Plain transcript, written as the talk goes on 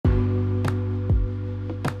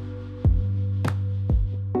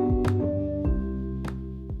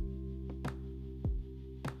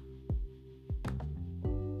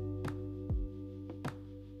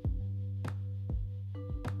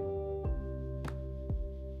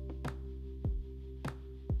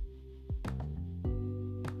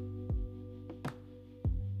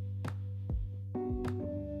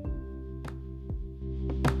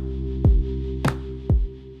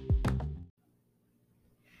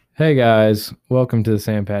Hey guys, welcome to the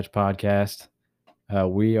Sand Patch Podcast.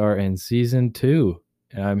 We are in season 2,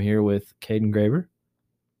 and I'm here with Caden Graber.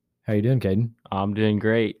 How you doing, Caden? I'm doing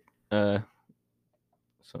great. We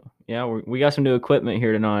got some new equipment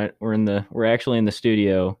here tonight. We're actually in the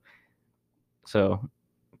studio. So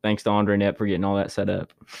thanks to Andre Nepp for getting all that set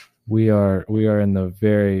up. We are in the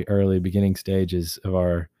very early beginning stages of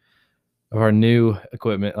our new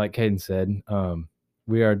equipment. Like Caden said,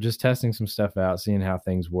 we are just testing some stuff out, seeing how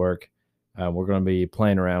things work. We're going to be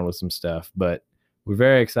playing around with some stuff, but we're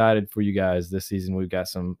very excited for you guys this season. We've got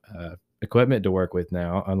some equipment to work with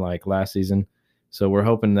now, unlike last season. So we're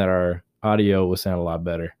hoping that our audio will sound a lot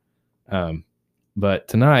better. But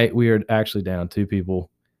tonight we are actually down 2 people.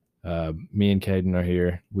 Me and Caden are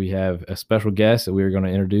here. We have a special guest that we are going to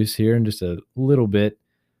introduce here in just a little bit.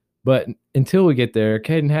 But until we get there,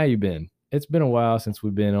 Caden, how you been? It's been a while since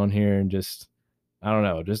we've been on here and just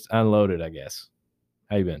unloaded, I guess.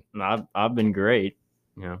 How you been? I've been great.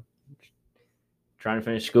 Trying to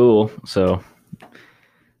finish school, so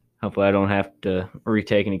hopefully I don't have to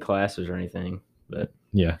retake any classes or anything. But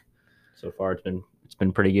yeah, so far it's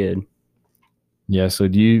been pretty good. Yeah. So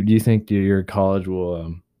do you think your college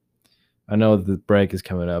will? I know the break is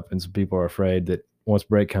coming up, and some people are afraid that once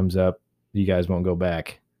break comes up, you guys won't go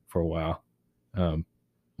back for a while.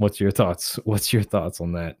 What's your thoughts? What's your thoughts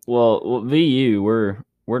on that? Well, VU,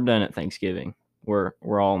 we're done at Thanksgiving. We're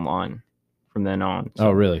all online from then on. So,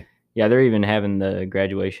 really? Yeah, they're even having the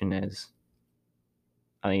graduation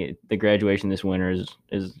I think the graduation this winter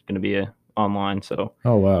is going to be online. So,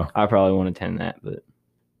 oh wow, I probably won't attend that, but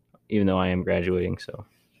even though I am graduating, so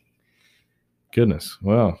goodness,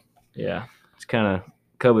 well, yeah, it's kind of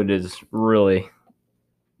COVID has really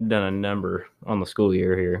done a number on the school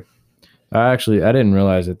year here. I didn't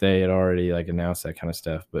realize that they had already announced that kind of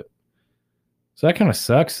stuff, but so that kind of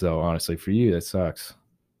sucks though, honestly, for you. That sucks.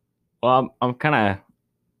 Well, I'm kind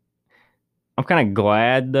of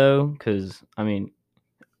glad though, because I mean,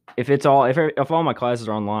 if all my classes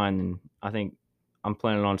are online, then I think I'm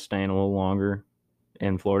planning on staying a little longer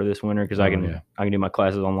in Florida this winter because I can do my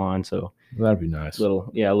classes online. So that'd be nice. A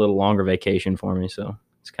little longer vacation for me. So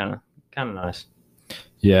it's kind of nice.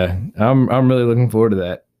 Yeah, I'm really looking forward to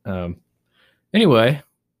that. Anyway,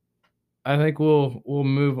 I think we'll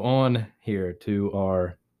move on here to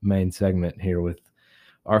our main segment here with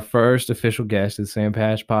our first official guest of the Sand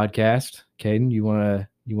Patch Podcast. Caden, you wanna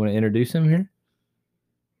introduce him here?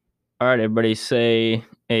 All right, everybody, say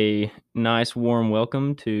a nice warm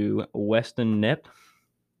welcome to Weston Nepp.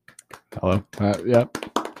 Hello. Yep.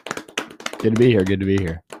 Good to be here.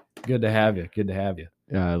 Good to have you.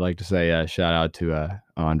 I'd like to say shout out to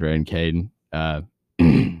Andre and Caden.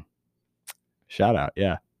 Shout out.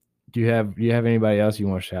 Yeah. Do you have anybody else you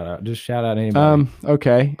want to shout out? Just shout out anybody.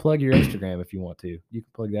 Okay. Plug your Instagram if you want to. You can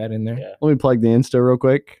plug that in there. Yeah. Let me plug the Insta real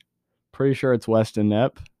quick. Pretty sure it's Weston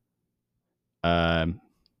Nepp.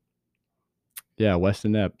 Yeah,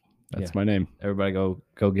 Weston Nepp. That's my name. Everybody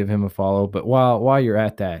go give him a follow. But while you're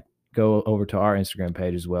at that, go over to our Instagram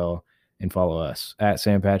page as well and follow us at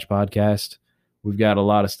Sand Patch Podcast. We've got a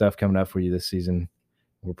lot of stuff coming up for you this season.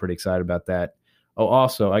 We're pretty excited about that. Oh,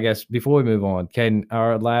 also, I guess before we move on, Caden,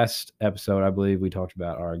 our last episode, I believe we talked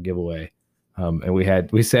about our giveaway. And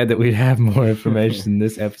we said that we'd have more information in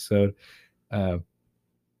this episode. But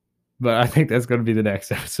I think that's going to be the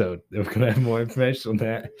next episode. We're going to have more information on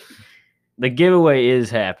that. The giveaway is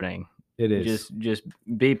happening. It is. Just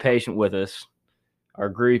be patient with us. Our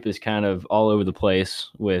group is kind of all over the place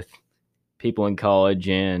with people in college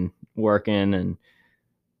and working, and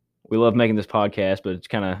we love making this podcast, but it's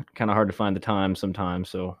kind of hard to find the time sometimes.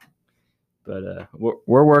 So, but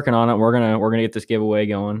we're working on it. We're gonna get this giveaway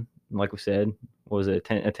going. Like we said, what was it,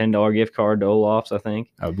 a $10 gift card to Olaf's? I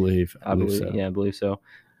think. I believe so. Yeah, I believe so.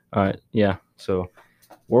 All right, yeah. So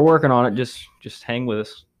we're working on it. Just hang with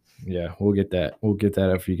us. Yeah, we'll get that. We'll get that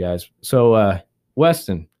up for you guys. So,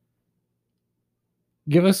 Weston,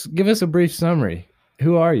 give us a brief summary.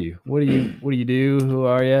 Who are you? What do you do? Who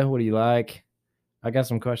are you? What do you like? I got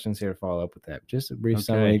some questions here to follow up with that. Just a brief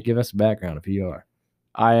summary. Give us a background of who you are.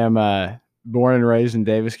 I am born and raised in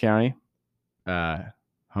Davis County,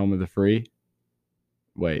 home of the free.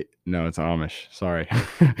 Wait, no, it's Amish. Sorry.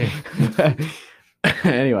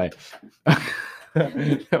 Anyway.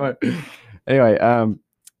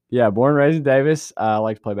 Yeah, born and raised in Davis. I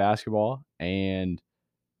like to play basketball, and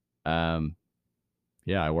I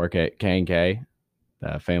work at K&K,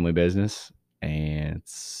 the family business, and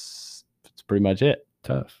it's pretty much it.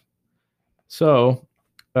 Tough. So,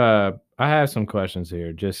 I have some questions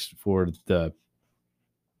here just for the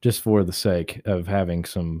sake of having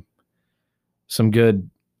some good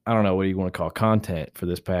I don't know what you want to call content for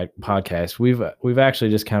this podcast. We've actually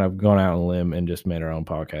just kind of gone out on a limb and just made our own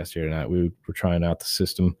podcast here tonight. We're trying out the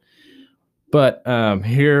system, but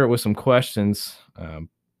here with some questions.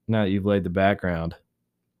 Now that you've laid the background,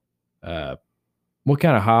 what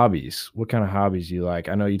kind of hobbies do you like?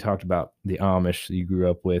 I know you talked about the Amish that you grew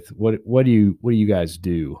up with. What do you guys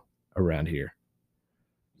do around here?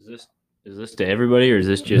 Is this to everybody, or is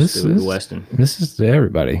this just the Weston? This is to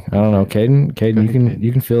everybody. I don't know, Caden,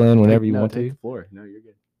 you can fill in whenever you want to. The floor. No, you're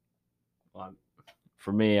good. Well,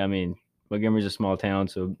 for me, I mean, Montgomery's a small town,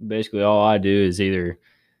 so basically all I do is either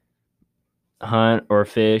hunt or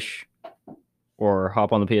fish, or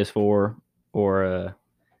hop on the PS4, or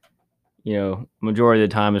majority of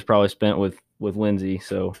the time is probably spent with Lindsay.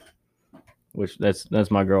 So, which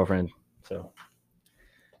that's my girlfriend. So,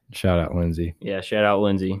 shout out Lindsay. Yeah, shout out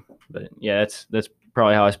Lindsay. But yeah, that's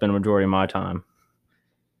probably how I spend a majority of my time.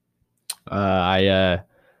 I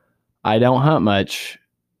don't hunt much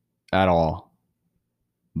at all,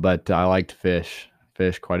 but I like to fish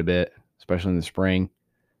quite a bit, especially in the spring.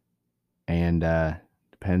 And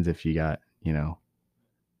depends if you got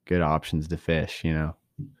good options to fish.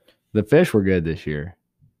 The fish were good this year.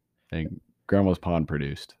 I think Grandma's Pond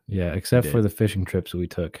produced. Yeah, except for the fishing trips that we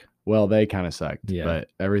took. Well, they kind of sucked. Yeah, but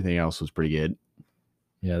everything else was pretty good.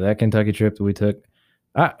 Yeah, that Kentucky trip that we took.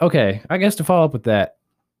 Okay, I guess to follow up with that,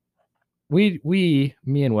 me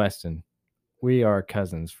and Weston, we are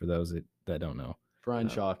cousins for those that don't know.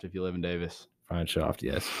 Freundschaft if you live in Davis. Freundschaft,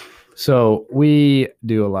 yes. So we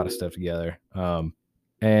do a lot of stuff together.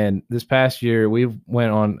 And this past year we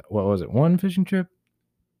went on, what was it, one fishing trip?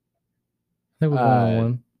 I think we went on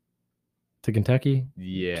one to Kentucky.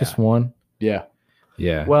 Yeah, just one. Yeah.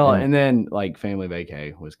 Well, and then like family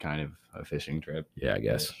vacay was kind of a fishing trip. Yeah, I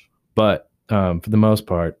guess. But for the most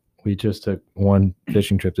part, we just took one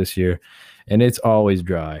fishing trip this year, and it's always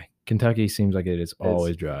dry. Kentucky seems like it's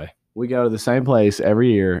always dry. We go to the same place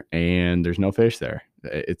every year, and there's no fish there.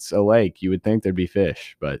 It's a lake. You would think there'd be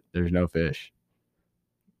fish, but there's no fish.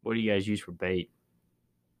 What do you guys use for bait?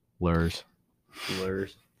 Lures.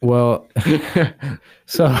 Well,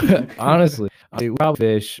 so honestly, we probably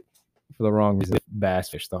fish for the wrong reason. Bass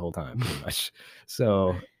fish the whole time, pretty much.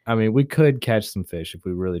 So, I mean, we could catch some fish if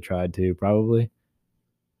we really tried to, probably.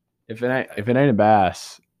 If it ain't a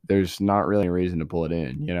bass, there's not really a reason to pull it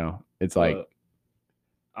in. It's like.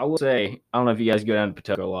 I will say, I don't know if you guys go down to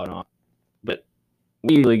Pawtucket a lot or not, but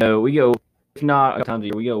we usually go. We go, if not a couple times a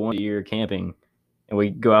year, we go once a year camping, and we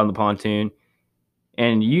go out on the pontoon.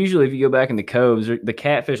 And usually, if you go back in the coves, the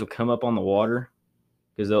catfish will come up on the water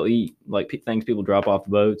because they'll eat like things people drop off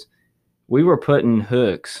the boats. We were putting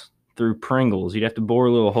hooks through Pringles. You'd have to bore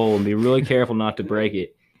a little hole and be really careful not to break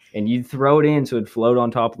it. And you'd throw it in so it'd float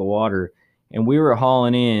on top of the water. And we were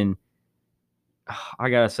hauling in, I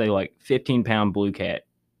got to say, like 15-pound blue cat.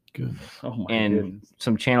 Goodness. Oh my and goodness.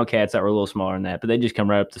 Some channel cats that were a little smaller than that, but they just come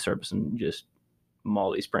right up the surface and just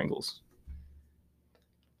maul these Pringles.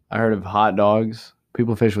 I heard of hot dogs.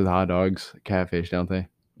 People fish with hot dogs, catfish, don't they?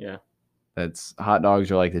 Yeah. That's hot dogs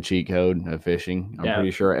are like the cheat code of fishing. I'm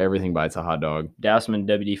pretty sure everything bites a hot dog. Douse them in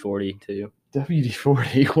WD-40 too.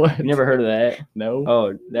 WD-40? What? You never heard of that? No.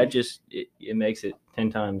 Oh, that just it makes it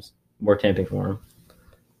 10 times more tempting for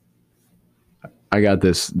them. I got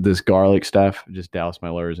this garlic stuff. Just douse my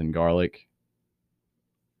lures in garlic.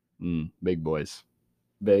 Big boys.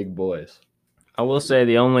 Big boys. I will say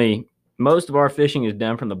most of our fishing is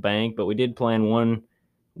done from the bank, but we did plan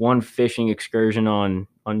one fishing excursion on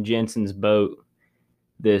Jensen's boat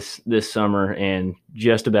this summer and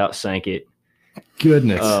just about sank it.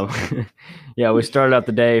 Goodness. Yeah, we started out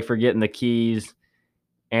the day forgetting the keys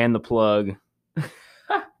and the plug.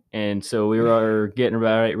 And so we were getting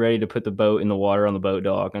ready to put the boat in the water on the boat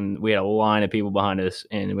dock, and we had a line of people behind us,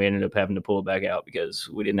 and we ended up having to pull it back out because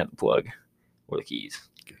we didn't have the plug or the keys.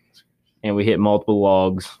 And we hit multiple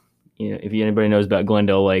logs. If anybody knows about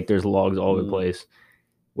Glendale Lake, there's logs all over the place.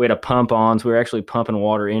 We had a pump on, so we were actually pumping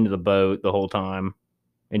water into the boat the whole time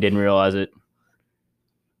and didn't realize it.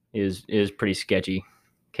 It was pretty sketchy.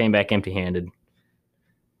 Came back empty-handed.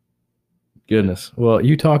 Goodness. Well,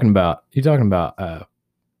 you talking about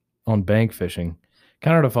on bank fishing,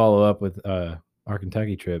 kind of to follow up with our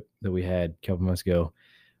Kentucky trip that we had a couple months ago.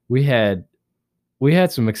 We had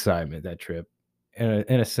some excitement that trip in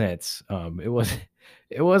a sense. It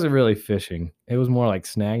wasn't really fishing. It was more like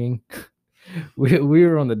snagging. We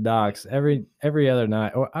were on the docks every other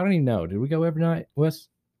night, or I don't even know. Did we go every night, Wes?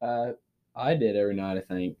 I did every night,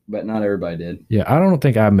 I think, but not everybody did. Yeah, I don't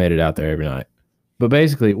think I made it out there every night. But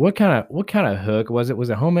basically, what kind of hook was it?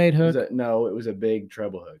 Was it homemade hook? No, it was a big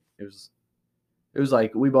treble hook. It was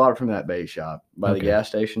like we bought it from that bait shop by the Okay. gas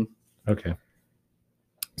station. Okay.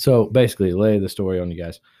 So basically, lay the story on you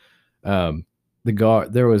guys. The gar,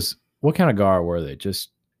 there was, what kind of gar were they? Just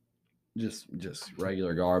Just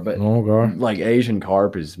regular gar, but normal gar? like Asian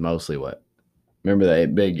carp is mostly what. Remember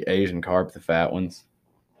that big Asian carp, the fat ones?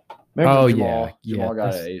 Remember Oh, Jamal? yeah. Jamal got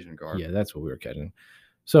that's- an Asian carp. Yeah, that's what we were catching.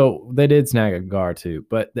 So they did snag a gar too,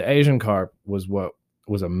 but the Asian carp was what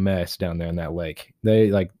was a mess down there in that lake. They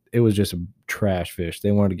like, it was just a trash fish.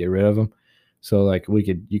 They wanted to get rid of them. So like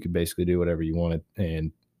you could basically do whatever you wanted.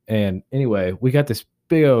 And anyway, we got this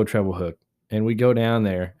big old treble hook and we go down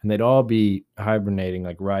there and they'd all be hibernating,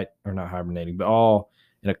 like right, or not hibernating, but all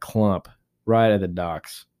in a clump right at the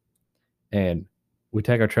docks. And we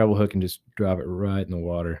take our treble hook and just drop it right in the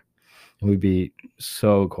water. And we'd be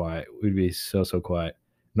so quiet. We'd be so quiet.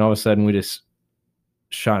 And all of a sudden we just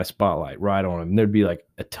shine a spotlight right on them. And there'd be like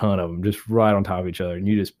a ton of them just right on top of each other. And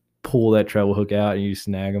you just pull that treble hook out and you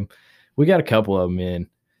snag them. We got a couple of them in.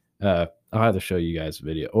 I'll have to show you guys a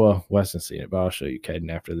video. Well, Weston's seen it, but I'll show you Caden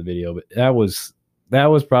after the video. But that was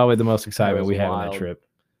probably the most excitement was we had on wild. that trip.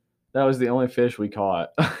 That was the only fish we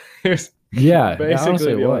caught. It was Yeah, basically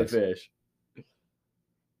honestly, the it only was. fish.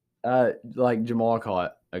 Like Jamal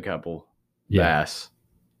caught a couple Yeah, bass.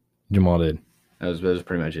 Jamal did. That was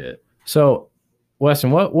pretty much it. So,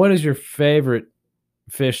 Weston, what is your favorite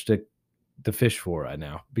fish to fish for right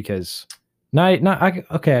now? Because I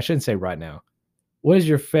shouldn't say right now. What is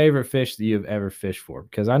your favorite fish that you've ever fished for?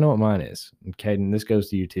 Because I know what mine is. And Caden, this goes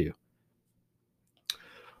to you too.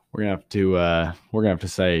 We're gonna have to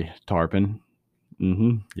say tarpon.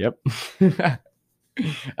 Mm-hmm. Yep.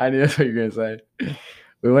 I knew that's what you were gonna say.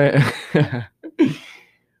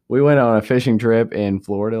 We went on a fishing trip in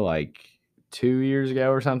Florida like 2 years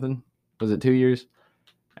ago or something. Was it 2 years?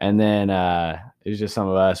 And then it was just some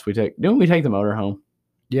of us. Didn't we take the motor home?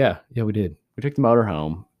 Yeah, we did. We took the motor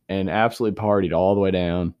home and absolutely partied all the way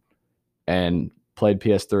down and played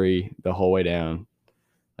PS3 the whole way down,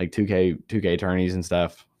 like 2K tourneys and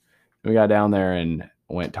stuff. We got down there and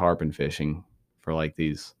went tarpon fishing for like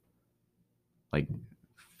these like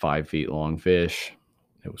 5 feet long fish.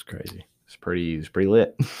 It was crazy. It's pretty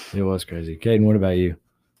lit. It was crazy. Caden, what about you?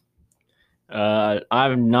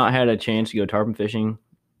 I've not had a chance to go tarpon fishing,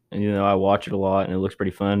 and I watch it a lot, and it looks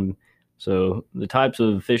pretty fun. So the types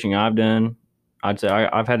of fishing I've done, I'd say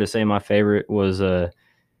I've had to say my favorite was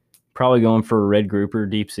probably going for red grouper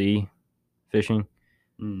deep sea fishing.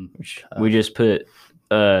 Which we just put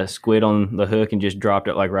squid on the hook and just dropped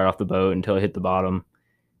it like right off the boat until it hit the bottom,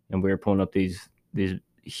 and we were pulling up these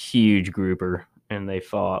huge grouper, and they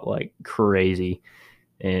fought like crazy,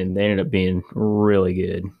 and they ended up being really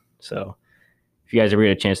good. So if you guys ever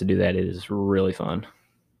get a chance to do that, it is really fun.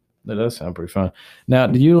 That does sound pretty fun. Now,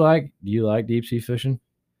 do you like deep sea fishing?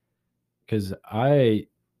 Because I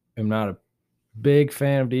am not a big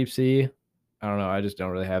fan of deep sea. I don't know. I just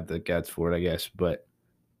don't really have the guts for it, I guess. But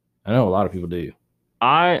I know a lot of people do.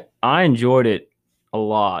 I enjoyed it a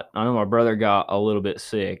lot. I know my brother got a little bit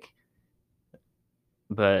sick,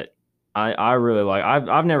 but I really like.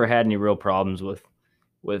 I've never had any real problems with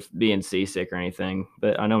being seasick or anything.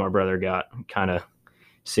 But I know my brother got kind of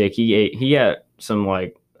sick. He got some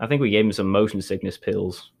I think we gave him some motion sickness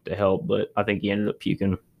pills to help, but I think he ended up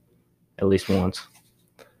puking at least once.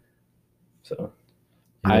 So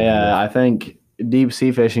I think deep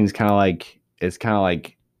sea fishing is kind of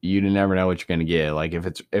like you never know what you're gonna get. Like if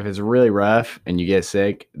it's really rough and you get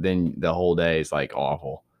sick, then the whole day is like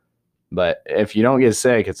awful. But if you don't get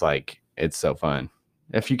sick, it's so fun.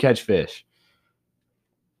 If you catch fish.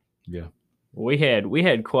 Yeah. we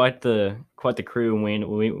had quite the crew when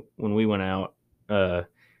we went out. It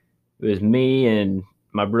was me and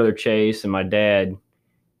my brother Chase and my dad,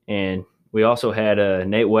 and we also had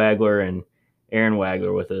Nate Wagler and Aaron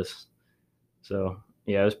Wagler with us. So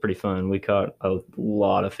yeah, it was pretty fun. We caught a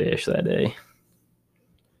lot of fish that day.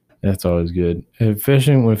 That's always good.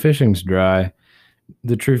 And when fishing's dry,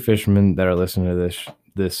 the true fishermen that are listening to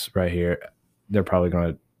this right here, they're probably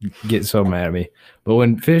going to get so mad at me. But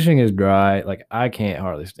when fishing is dry, like I can't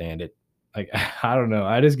hardly stand it. Like I don't know,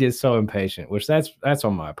 I just get so impatient, which that's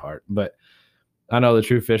on my part. But I know the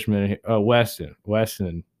true fisherman,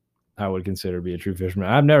 Weston, I would consider to be a true fisherman.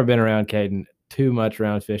 I've never been around Caden too much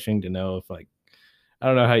around fishing to know if I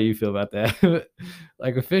don't know how you feel about that.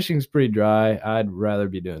 Like if fishing's pretty dry, I'd rather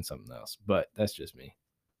be doing something else. But that's just me.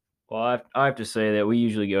 Well, I have to say that we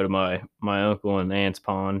usually go to my uncle and aunt's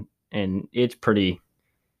pond, and it's pretty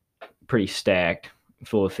stacked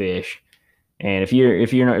full of fish. And if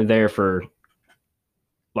you're not there for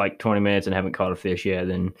like 20 minutes and haven't caught a fish yet,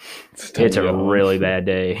 then it's a really bad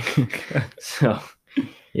day. So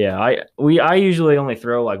Yeah, I usually only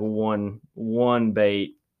throw like one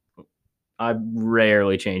bait. I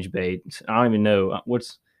rarely change baits. I don't even know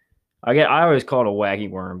I always call it a wacky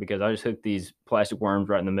worm because I just hook these plastic worms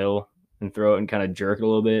right in the middle and throw it and kind of jerk it a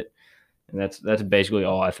little bit, and that's basically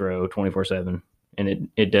all I throw 24/7, and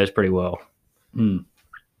it does pretty well.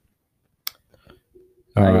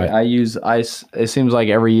 I use ice. It seems like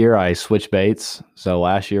every year I switch baits. So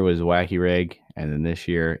last year was wacky rig, and then this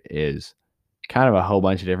year is kind of a whole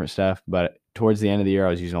bunch of different stuff. But towards the end of the year, I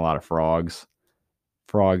was using a lot of frogs.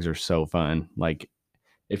 Frogs are so fun. Like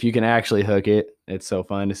if you can actually hook it, it's so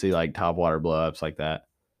fun to see like topwater blowups like that.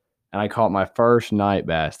 And I caught my first night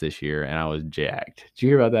bass this year, and I was jacked. Did you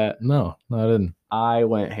hear about that? No, I didn't. I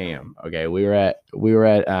went ham. Okay, we were at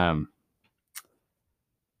the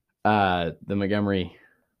Montgomery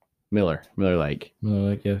Miller Lake.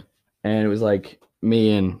 Like, yeah. And it was like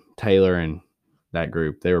me and Taylor and that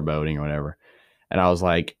group, they were boating or whatever. And I was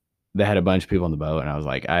like, they had a bunch of people on the boat, and I was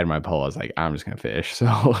like, I had my pole. I was like, I'm just going to fish.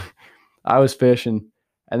 So I was fishing,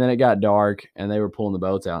 and then it got dark, and they were pulling the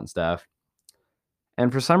boats out and stuff.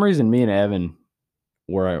 And for some reason, me and Evan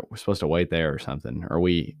were supposed to wait there or something, or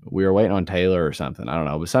we were waiting on Taylor or something. I don't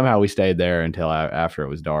know. But somehow we stayed there until after it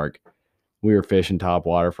was dark. We were fishing top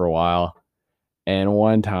water for a while. And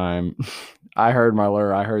one time I heard my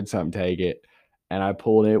lure, I heard something take it, and I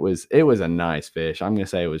pulled it. It was a nice fish. I'm going to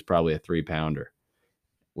say it was probably a 3-pounder,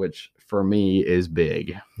 which for me is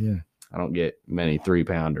big. Yeah. I don't get many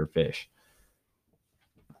 3-pounder fish.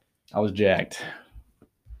 I was jacked.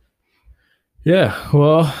 Yeah.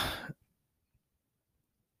 Well,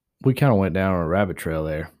 we kind of went down a rabbit trail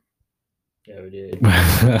there. Yeah, we did.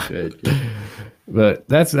 Good. But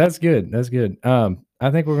that's good. That's good. I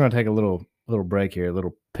think we're going to take a little break here, a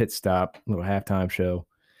little pit stop, a little halftime show,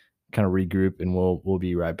 kind of regroup, and we'll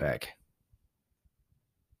be right back.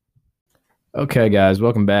 Okay, guys,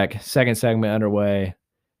 welcome back. Second segment underway.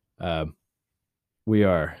 We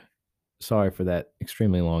are sorry for that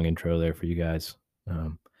extremely long intro there for you guys.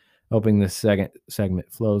 Hoping this second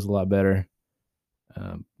segment flows a lot better.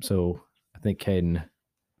 So I think Caden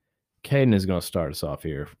is going to start us off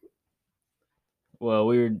here. Well,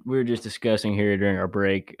 we were just discussing here during our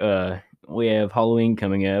break. We have Halloween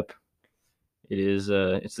coming up. It is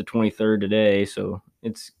it's the 23rd today, so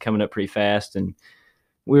it's coming up pretty fast. And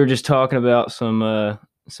we were just talking about some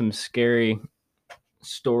scary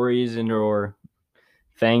stories or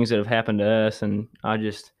things that have happened to us, and I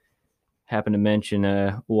just happened to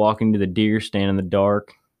mention walking to the deer stand in the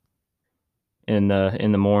dark in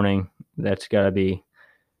the morning. That's got to be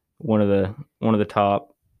one of the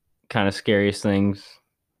top kind of scariest things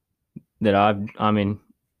that I've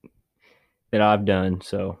done.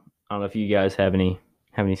 So I don't know if you guys have any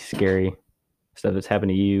scary stuff that's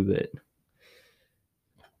happened to you, but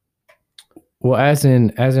well, as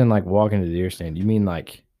in like walking to the deer stand, you mean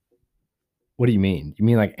like, what do you mean? You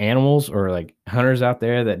mean like animals or like hunters out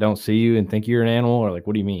there that don't see you and think you're an animal, or like,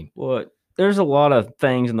 what do you mean? well, there's a lot of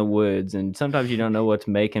things in the woods, and sometimes you don't know what's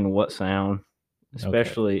making what sound.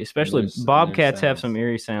 Especially bobcats have some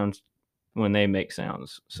eerie sounds when they make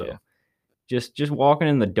sounds. So Yeah. just walking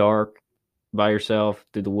in the dark by yourself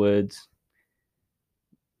through the woods,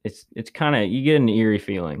 it's kind of, you get an eerie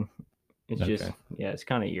feeling. It's Okay. just, yeah, it's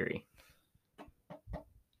kind of eerie.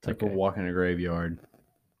 It's like Okay. we're walking a graveyard.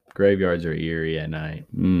 Graveyards are eerie at night.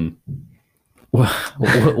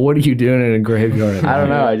 What are you doing in a graveyard at I don't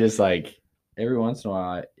night? know. I just like every once in a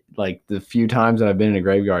while, like the few times that I've been in a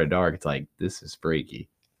graveyard at dark, it's like, this is freaky.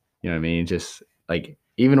 You know what I mean? Just like,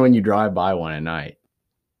 even when you drive by one at night,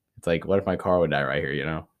 it's like, what if my car would die right here? You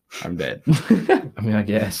know, I'm dead. I mean, I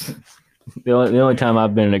guess. The only time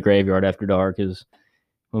I've been in a graveyard after dark is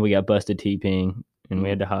when we got busted TPing and we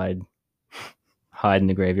had to hide in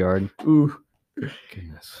the graveyard. Ooh.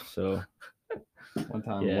 Goodness. So One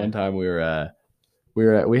time we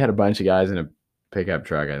had a bunch of guys in a pickup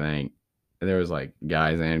truck, I think. And there was like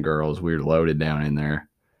guys and girls. We were loaded down in there.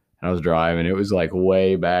 And I was driving. It was like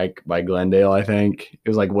way back by Glendale, I think. It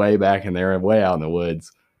was like way back in there, way out in the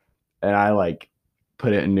woods. And I like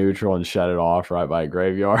put it in neutral and shut it off right by a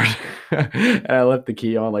graveyard. And I left the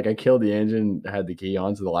key on. Like I killed the engine, had the key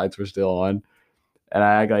on, so the lights were still on. And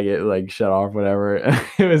I act like it like shut off, whatever.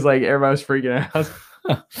 It was like everybody was freaking out.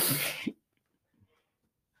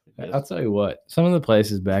 I'll tell you what, some of the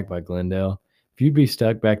places back by Glendale, if you'd be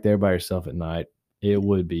stuck back there by yourself at night, it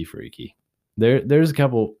would be freaky. There's a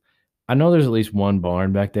couple, I know there's at least one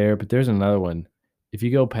barn back there, but there's another one if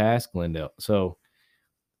you go past Glendale. So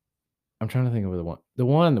I'm trying to think of the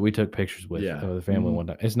one that we took pictures with the family one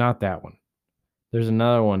time. It's not that one. There's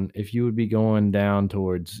another one. If you would be going down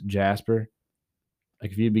towards Jasper,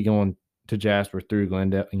 like if you'd be going to Jasper through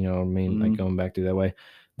Glendale. You know what I mean? Like Mhm. going back through that way.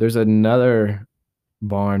 There's another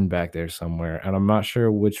barn back there somewhere, and I'm not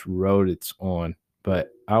sure which road it's on,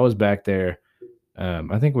 but I was back there.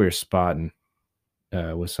 I think we were spotting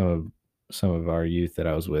with some of our youth that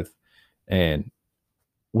I was with, and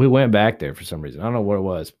we went back there for some reason. I don't know what it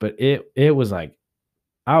was, but it was like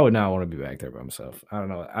I would not want to be back there by myself. I don't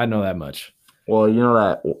know. I know that much. Well,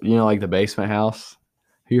 like the basement house.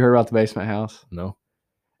 Have you heard about the basement house? No.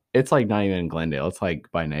 It's like not even in Glendale. It's like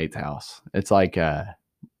by Nate's house. It's like I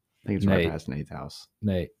think it's right Nate. past Nate's house.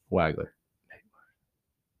 Nate. Wagler.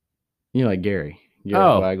 Like Gary.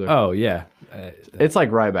 Wagler. Oh yeah. It's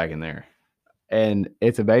like right back in there. And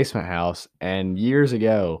it's a basement house. And years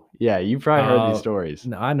ago, yeah, you've probably heard these stories.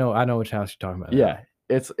 No, I know which house you're talking about. Yeah.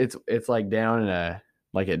 It's like down in a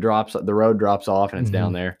like the road drops off and it's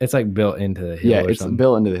down there. It's like built into the hill. Yeah, it's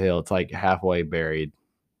built into the hill. It's like halfway buried.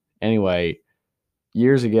 Anyway,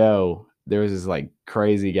 years ago, there was this like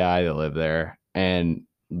crazy guy that lived there, and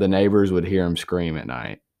the neighbors would hear him scream at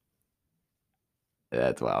night.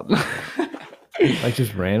 That's wild. Like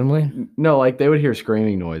just randomly? No, like they would hear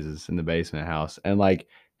screaming noises in the basement house, and like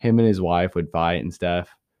him and his wife would fight and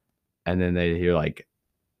stuff, and then they'd hear like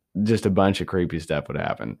just a bunch of creepy stuff would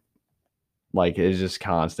happen. Like it's just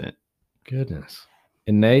constant. Goodness.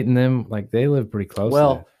 And Nate and them, like they live pretty close.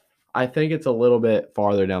 Well, I think it's a little bit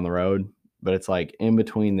farther down the road, but it's like in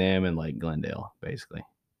between them and like Glendale, basically.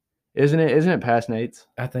 Isn't it past Nate's?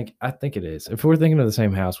 I think it is. If we're thinking of the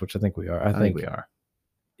same house, which I think we are. I think we are.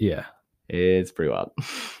 Yeah. It's pretty wild.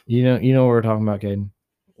 You know what we're talking about, Caden?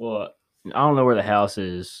 Well, I don't know where the house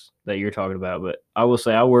is that you're talking about, but I will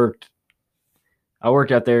say I worked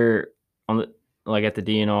out there on at the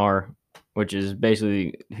DNR, which is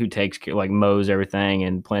basically who takes care, like mows everything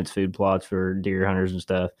and plants food plots for deer hunters and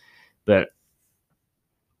stuff. But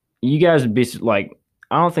you guys would be like,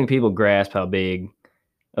 I don't think people grasp how big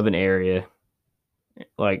of an area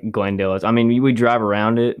like Glendale is. I mean, we drive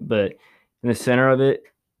around it, but in the center of it,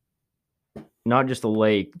 not just the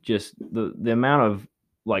lake, just the amount of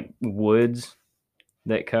like woods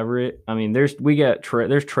that cover it. I mean, there's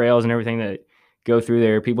trails and everything that go through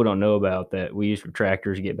there. People don't know about that we use for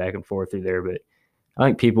tractors to get back and forth through there, but I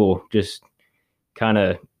think people just kind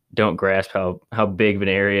of don't grasp how big of an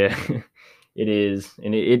area it is,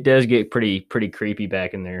 and it does get pretty creepy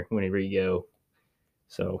back in there whenever you go.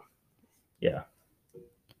 So, yeah.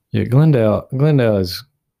 Glendale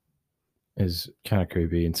is kind of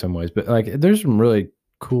creepy in some ways, but like there's some really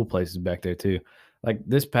cool places back there too. Like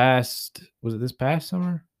was it this past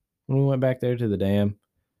summer when we went back there to the dam,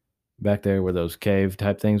 back there where those cave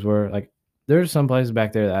type things were? Like there's some places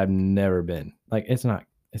back there that I've never been. Like it's not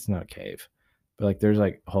a cave, but like there's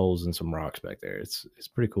like holes and some rocks back there. It's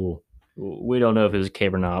pretty cool. We don't know if it was a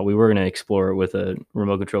cave or not. We were going to explore it with a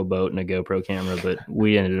remote control boat and a GoPro camera, but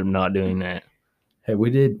we ended up not doing that. Hey, we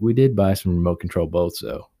did buy some remote control boats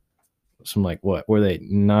though. Some like what were they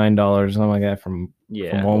 $9 or something like that from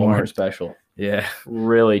Walmart special. Yeah,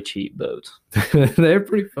 really cheap boats. They're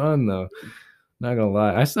pretty fun though. Not gonna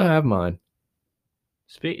lie, I still have mine.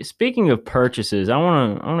 Speaking of purchases, I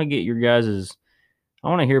want to get your guys's. I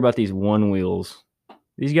want to hear about these one wheels.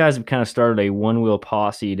 These guys have kind of started a one wheel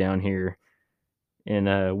posse down here in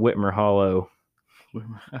Whitmer Hollow,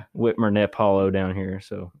 Whitmer Nep Hollow down here.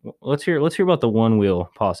 So let's hear about the one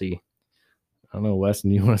wheel posse. I don't know,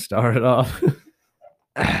 Weston, you want to start it off?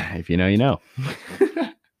 If you know, you know.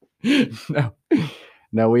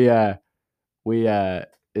 No, we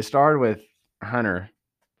it started with Hunter.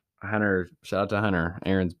 Shout out to Hunter,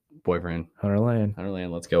 Aaron's boyfriend. Hunter Land,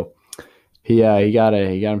 let's go. He got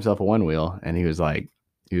himself a one wheel, and he was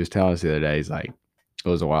telling us the other day, he's like, it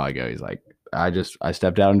was a while ago, he's like, I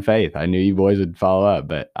stepped out in faith. I knew you boys would follow up,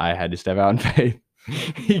 but I had to step out in faith.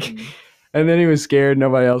 And then he was scared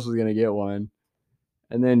nobody else was gonna get one.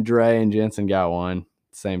 And then Dre and Jensen got one at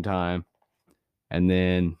the same time. And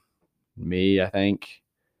then me, I think.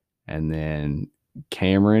 And then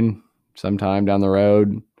Cameron sometime down the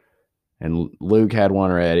road. And Luke had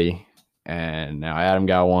one already. And now Adam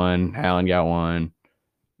got one. Alan got one.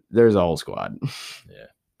 There's a whole squad.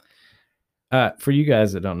 Yeah. For you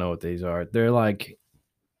guys that don't know what these are, they're like,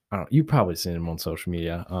 you've probably seen them on social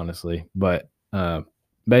media, honestly. But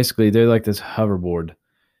basically, they're like this hoverboard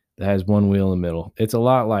that has one wheel in the middle. It's a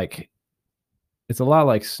lot like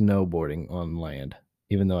snowboarding on land,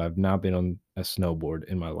 even though I've not been on a snowboard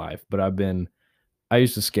in my life, but I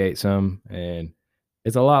used to skate some, and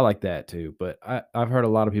it's a lot like that too. But I've heard a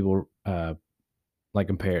lot of people like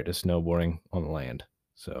compare it to snowboarding on the land.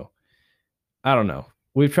 So I don't know.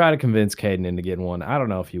 We've tried to convince Caden into getting one. I don't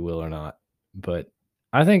know if he will or not, but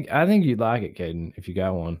I think you'd like it, Caden, if you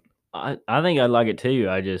got one. I think I'd like it too.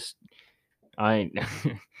 I ain't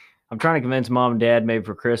I'm trying to convince mom and dad maybe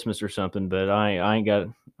for Christmas or something, but I ain't got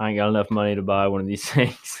enough money to buy one of these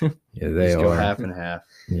things. Yeah, they Just go are. half and half.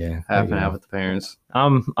 Yeah, Half they and half go. with the parents.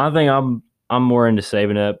 I think I'm more into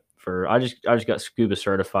saving up for. I just got scuba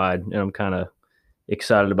certified, and I'm kind of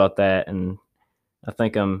excited about that. And I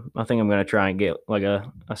think I'm gonna try and get like a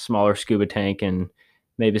smaller scuba tank and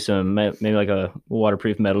maybe maybe like a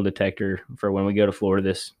waterproof metal detector for when we go to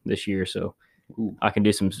Florida this year. So Ooh. I can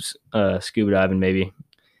do some scuba diving maybe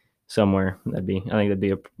somewhere. I think that'd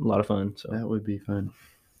be a lot of fun. So That would be fun.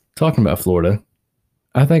 Talking about Florida,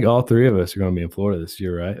 I think all three of us are going to be in Florida this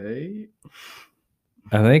year, right? Hey.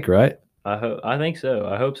 I think, right? I think so.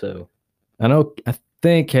 I hope so. I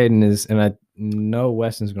think Caden is, and I know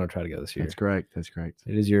Weston's going to try to go this year. That's correct. That's correct.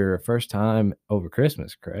 It is your first time over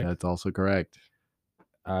Christmas, correct? That's also correct.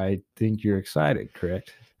 I think you're excited,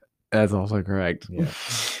 correct? That's also correct. Yeah.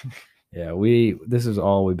 Yeah, this is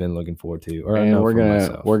all we've been looking forward to. Or I And know we're for gonna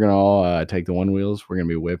myself. all take the one wheels. We're gonna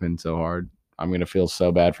be whipping so hard. I'm gonna feel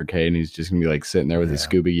so bad for Cade, and he's just gonna be like sitting there with his Yeah.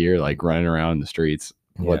 scuba gear, like running around in the streets.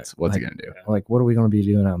 Yeah, What's like- he gonna do? Like, what are we going to be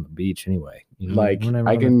doing on the beach anyway? You know, Like we're never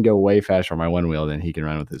I gonna- can go way faster on my one wheel than he can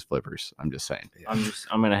run with his flippers. I'm just saying.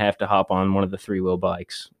 I'm gonna have to hop on one of the 3-wheel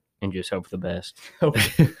bikes and just hope for the best.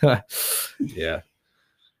 Yeah.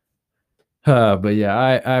 But yeah,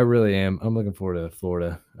 I really am. I'm looking forward to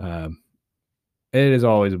Florida. It is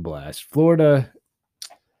always a blast. Florida,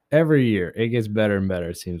 every year it gets better and better.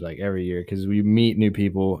 It seems like every year because we meet new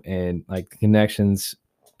people and like the connections.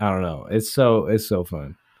 I don't know. It's so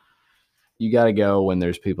fun. You got to go when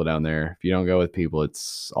there's people down there. If you don't go with people,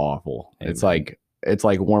 it's awful. It's Amen.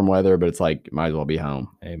 like warm weather, but it's like might as well be home.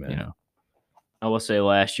 Amen. You know. I will say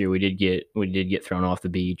last year we did get thrown off the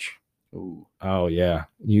beach. Ooh. Oh yeah,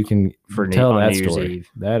 you can For tell on that New Year's story. Eve.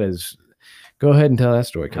 That is. Go ahead and tell that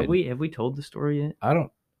story. Have Caden. we told the story yet? I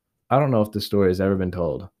don't know if the story has ever been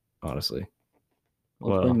told. Honestly.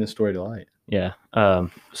 Let's Well- bring this story to light. Yeah.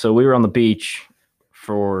 So we were on the beach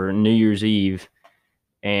for New Year's Eve,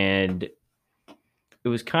 and it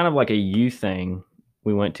was kind of like a youth thing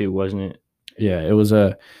we went to, wasn't it? Yeah, it was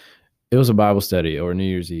a Bible study or New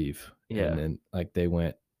Year's Eve. Yeah. And then like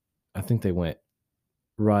I think they went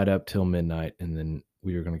right up till midnight and then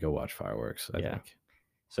we were gonna go watch fireworks, I Yeah. think.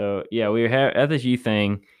 So yeah, we were at this youth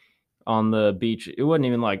thing on the beach. It wasn't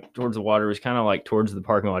even like towards the water; it was kind of like towards the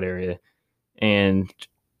parking lot area. And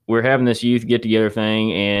we are having this youth get together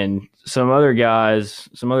thing, and some other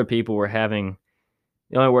people were having.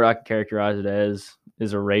 The only word I can characterize it as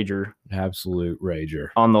is a rager Absolute rager.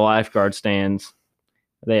 on the lifeguard stands.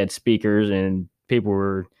 They had speakers, and people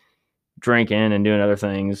were drinking and doing other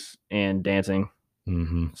things and dancing.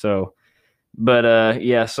 Mm-hmm. So, but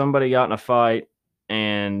yeah, somebody got in a fight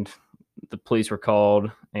and the police were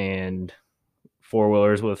called and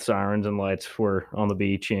 4-wheelers with sirens and lights were on the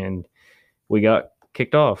beach and we got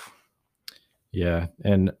kicked off. Yeah.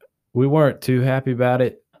 And we weren't too happy about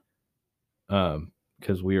it.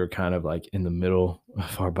 Because we were kind of like in the middle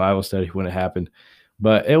of our Bible study when it happened.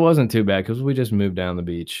 But it wasn't too bad because we just moved down the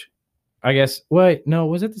beach. I guess wait, no,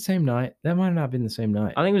 was it the same night? That might have not been the same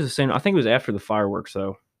night. I think it was the same. I think it was after the fireworks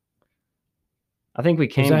though. I think we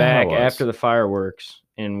came that how it back was? after the fireworks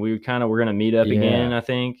and we kind of were going to meet up Yeah. again, I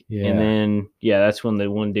think. Yeah. And then, yeah, that's when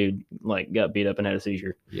the one dude like got beat up and had a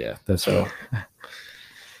seizure. Yeah, that's So, right.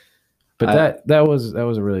 But that was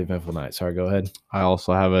a really eventful night. Sorry, go ahead. I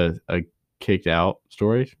also have a kicked out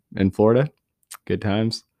story in Florida. Good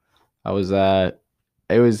times. I was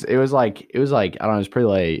it was like I don't know, it was pretty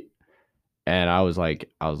late. And I was like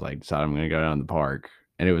decided I'm gonna go down to the park.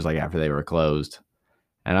 And it was like after they were closed.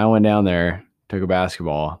 And I went down there, took a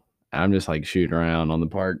basketball, and I'm just like shooting around on the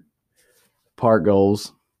park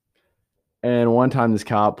goals. And one time this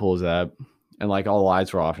cop pulls up and like all the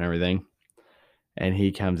lights were off and everything. And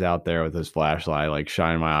he comes out there with his flashlight, like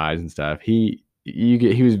shining my eyes and stuff. He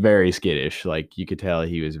was very skittish. Like you could tell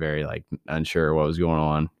he was very like unsure what was going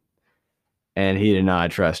on. And he did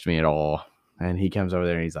not trust me at all. And he comes over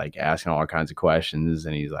there and he's like asking all kinds of questions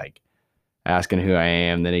and he's like asking who I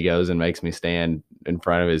am. Then he goes and makes me stand in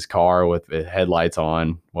front of his car with the headlights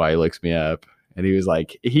on while he looks me up. And he was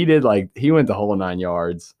like, he went the whole 9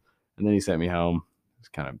 yards and then he sent me home. I was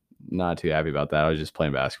kind of not too happy about that. I was just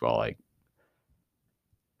playing basketball. Like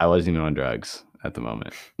I wasn't even on drugs at the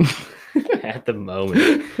moment. at the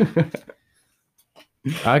moment.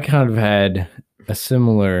 I kind of had a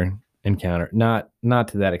similar encounter, not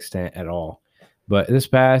to that extent at all, but this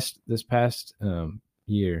past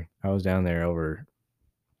year, I was down there over.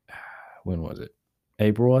 When was it?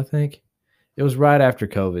 April, I think. It was right after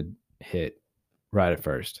COVID hit, right at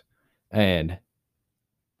first, and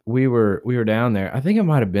we were down there. I think it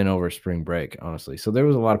might have been over spring break, honestly. So there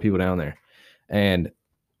was a lot of people down there, and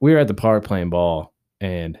we were at the park playing ball,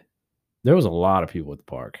 and there was a lot of people at the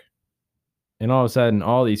park. And all of a sudden,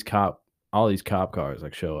 all these cop cars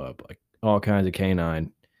like show up, like all kinds of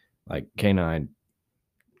canine, like canine.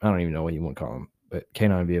 I don't even know what you want to call them, but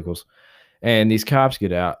canine vehicles. And these cops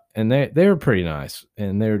get out, and they were pretty nice,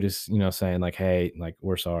 and they were just saying like, "Hey, like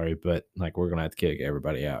we're sorry, but like we're gonna have to kick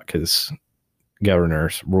everybody out because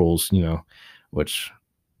governor's rules, which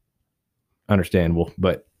understandable."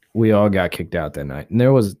 But we all got kicked out that night, and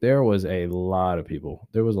there was a lot of people.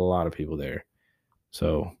 There was a lot of people there,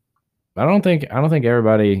 so I don't think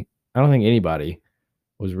anybody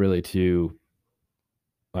was really too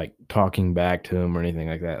like talking back to him or anything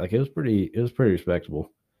like that. Like it was pretty respectable.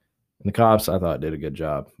 And the cops I thought did a good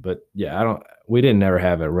job. But yeah, we didn't ever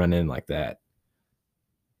have a run in like that.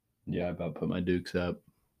 Yeah, I about put my dukes up.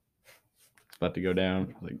 It's about to go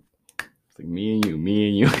down. It's like me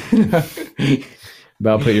and you.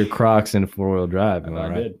 About put your Crocs in a 4-wheel drive.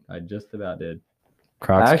 I did. I just about did.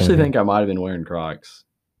 Crocs I actually think I might have been wearing Crocs.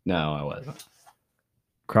 No, I wasn't.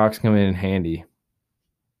 Crocs come in handy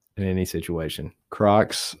in any situation.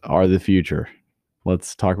 Crocs are the future.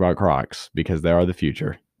 Let's talk about Crocs because they are the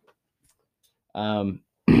future.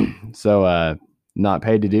 So not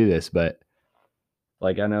paid to do this, but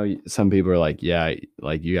like I know some people are like, yeah,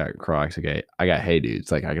 like you got Crocs. Okay, I got Hey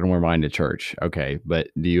Dudes. Like I can wear mine to church. Okay, but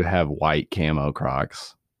do you have white camo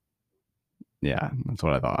Crocs? Yeah, that's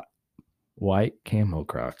what I thought. White camo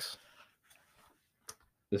Crocs.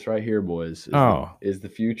 This right here, boys, is the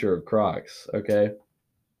future of Crocs. Okay,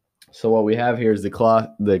 so what we have here is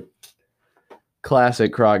the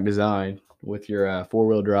classic Croc design with your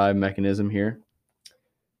 4-wheel drive mechanism here.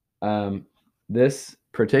 This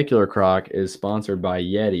particular Croc is sponsored by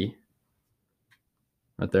Yeti.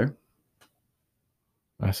 Right there.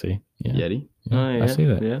 I see. Yeah. Yeti. Yeah, Oh, yeah. I see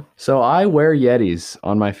that. Yeah. So I wear Yetis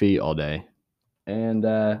on my feet all day, and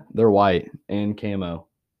they're white and camo.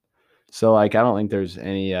 So like I don't think there's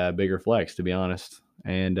any bigger flex, to be honest.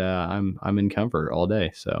 And I'm in comfort all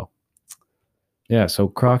day. So yeah. So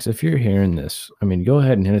Crocs, if you're hearing this, I mean, go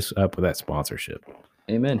ahead and hit us up with that sponsorship.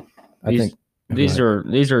 amen. These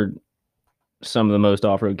are some of the most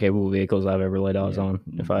off-road capable vehicles I've ever laid eyes on.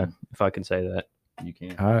 If I can say that, You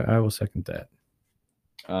can. I will second that.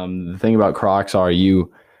 The thing about Crocs are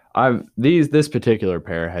this particular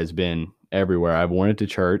pair has been everywhere. I've worn it to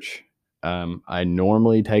church. I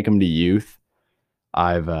normally take them to youth.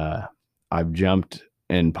 I've jumped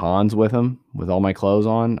in ponds with them with all my clothes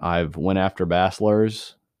on. I've went after bass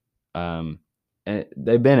lures. And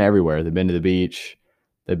they've been everywhere. They've been to the beach.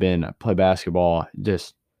 They've been play basketball.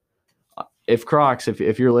 Just if Crocs,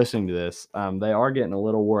 if you're listening to this, they are getting a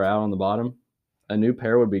little wore out on the bottom. A new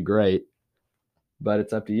pair would be great, but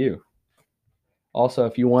it's up to you. Also,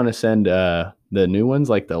 if you want to send the new ones,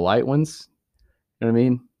 like the light ones, you know what I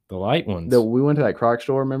mean? The light ones. We went to that Croc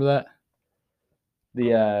store. Remember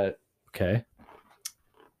that? Okay.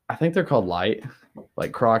 I think they're called Light,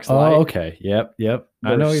 like Crocs Oh, Light. okay. Yep.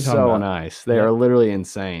 I know what you're talking so about. nice. They are literally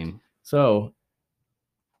insane. So,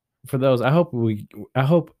 for those, I hope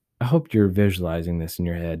you're visualizing this in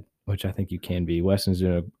your head, which I think you can be. Weston's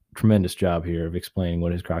doing a tremendous job here of explaining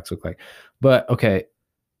what his Crocs look like. But okay,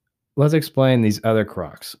 let's explain these other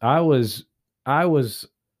Crocs. I was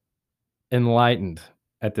enlightened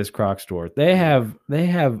at this Croc store. They have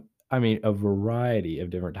I mean a variety of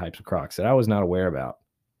different types of Crocs that I was not aware about.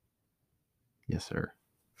 Yes, sir.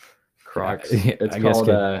 Crocs. Yeah, It's I guess called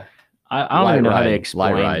good. I don't even know how to Light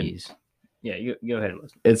explain Ride. these. Yeah, you go ahead and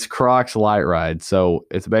listen. It's Crocs Light Ride. So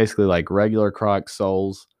it's basically like regular Crocs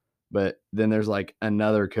soles, but then there's like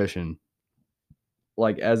another cushion.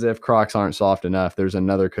 Like as if Crocs aren't soft enough, there's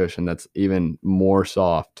another cushion that's even more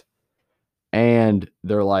soft. And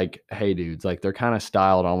they're like Hey Dudes. Like they're kind of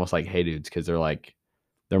styled almost like Hey Dudes because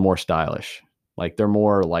they're more stylish. Like they're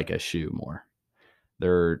more like a shoe more.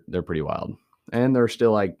 They're pretty wild. And they're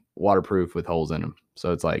still like waterproof with holes in them.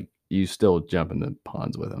 So it's like you still jump in the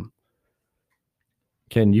ponds with them.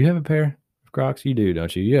 Ken, you have a pair of Crocs? You do,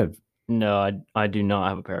 don't you? You have. No, I do not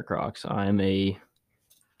have a pair of Crocs. I am a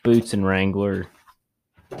Boots and Wrangler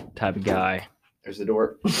type of guy. There's the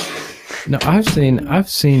door. No, I've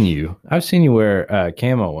seen you wear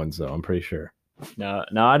camo ones though. I'm pretty sure. No,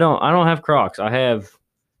 I don't have Crocs. I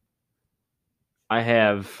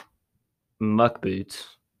have muck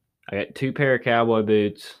boots. I got 2 pair of cowboy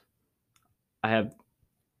boots. I have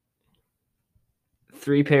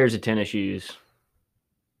 3 pairs of tennis shoes,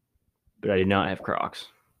 but I do not have Crocs.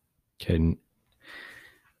 Kidding.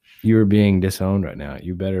 You are being disowned right now.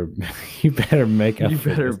 You better you better make up. You for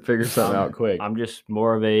better this. figure something out quick. I'm just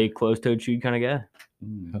more of a closed-toed shoe kind of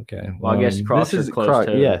guy. Okay. Well, I guess Crocs This are is Croc.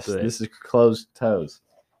 closed-toed. Yes, but this is closed toes.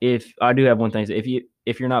 if I do have one thing,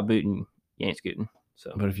 if you're not booting, you ain't scooting.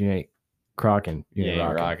 So, But if you ain't crocking, you You ain't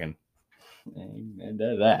ain't rocking. rocking. Amen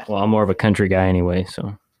to that. well, I'm more of a country guy anyway.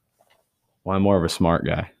 So, Well, I'm more of a smart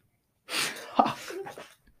guy.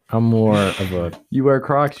 I'm more of a You wear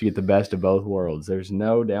Crocs, you get the best of both worlds. There's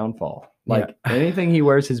no downfall. Like Yeah. anything he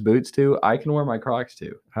wears his boots to, I can wear my Crocs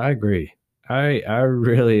to. I agree. I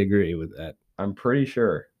really agree with that. I'm pretty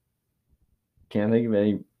sure. Can't think of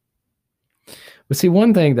any. But see,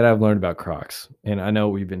 one thing that I've learned about Crocs, and I know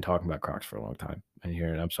we've been talking about Crocs for a long time in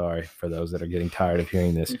here, and I'm sorry for those that are getting tired of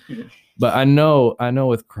hearing this. But I know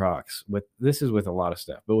with Crocs, this is with a lot of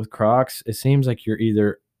stuff, but with Crocs, it seems like you're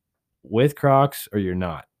either with Crocs or you're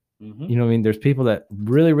not. You know what I mean? There's people that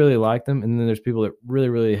really, really like them, and then there's people that really,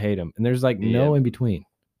 really hate them. And there's like no Yeah. in between.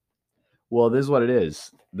 Well, this is what it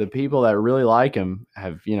is. The people that really like him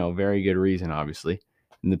have, very good reason, obviously.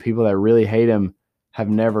 And the people that really hate him have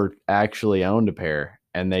never actually owned a pair,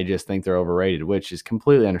 and they just think they're overrated, which is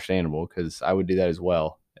completely understandable because I would do that as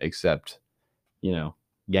well, except,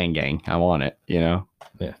 gang, I want it, Yeah.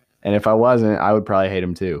 And if I wasn't, I would probably hate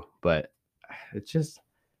him too. But it's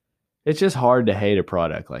just hard to hate a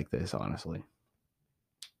product like this, honestly.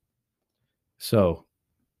 So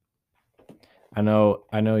I know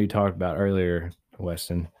you talked about earlier,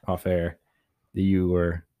 Weston, off air, that you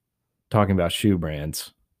were talking about shoe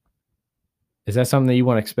brands. Is that something that you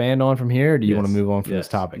want to expand on from here, or do you want to move on from this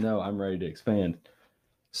topic? No, I'm ready to expand.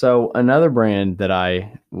 So another brand that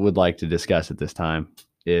I would like to discuss at this time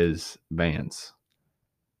is Vans,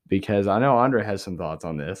 because I know Andre has some thoughts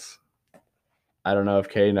on this. I don't know if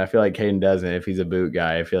I feel like Caden doesn't. If he's a boot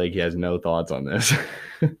guy, I feel like he has no thoughts on this.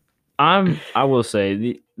 I will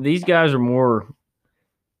say these guys are more.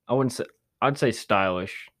 I'd say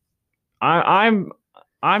stylish. I'm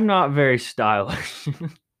not very stylish.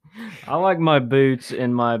 I like my boots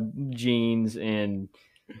and my jeans and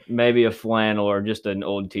maybe a flannel or just an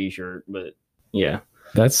old T-shirt. But yeah,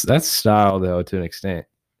 That's style though, to an extent.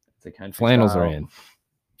 It's a country Flannels style. are in.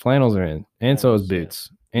 Flannels are in, and so is Flannels, yeah. boots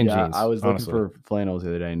and jeans. I was honestly. looking for flannels the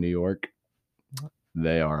other day in New York.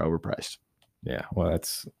 They are overpriced. Yeah, well,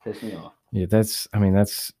 that's Piss me off. yeah, that's. I mean,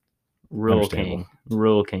 that's Rural understandable. King,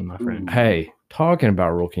 Rural King, my friend. Hey, talking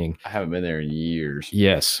about Rural King. I haven't been there in years.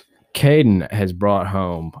 Yes, Caden has brought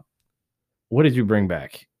home. What did you bring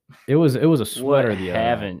back? It was a sweater What the other night.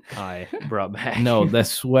 haven't I brought back? No, that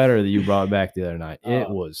sweater that you brought back the other night. It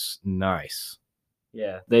Oh. was nice.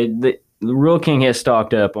 Yeah, the Rural King has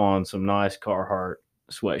stocked up on some nice Carhartt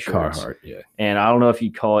sweatshirts. Carhartt, yeah. And I don't know if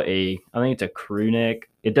you call it I think it's a crew neck.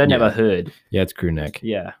 It doesn't have Yeah. a hood. Yeah, it's crew neck.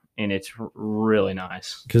 Yeah, and it's really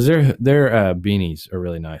nice. Because their beanies are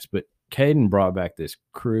really nice. But Caden brought back this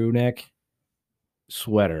crew neck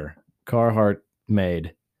sweater, Carhartt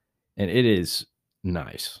made, and it is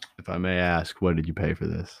nice. If I may ask, what did you pay for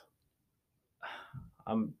this?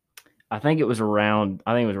 I think it was around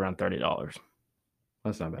 $30.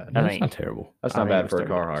 That's not bad. I That's think- not terrible. That's I not think it bad was for a $30.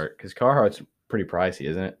 Carhartt, because Carhartt's pretty pricey,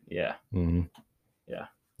 isn't it? Yeah. Mm-hmm. Yeah.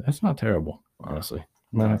 That's not terrible, honestly.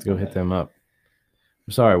 No, Might have it's to go not hit bad. them up.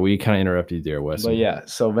 I'm sorry, we kind of interrupted you there, Weston. But yeah,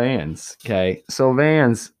 so Vans. Okay, so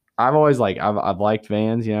Vans. I've always I've liked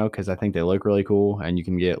Vans, because I think they look really cool, and you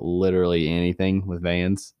can get literally anything with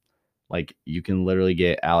Vans. Like you can literally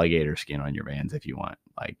get alligator skin on your Vans if you want.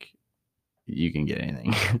 Like you can get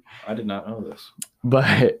anything. I did not know this.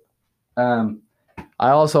 But I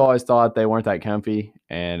also always thought they weren't that comfy,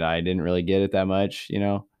 and I didn't really get it that much,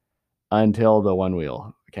 until the one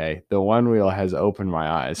wheel. Okay, the one wheel has opened my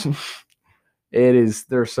eyes.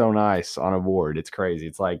 They're so nice on a board. It's crazy.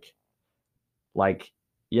 It's I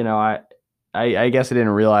guess I didn't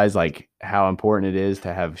realize how important it is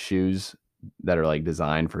to have shoes that are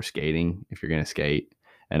designed for skating if you're gonna skate.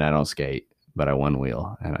 And I don't skate, but I one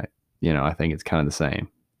wheel, and I think it's kind of the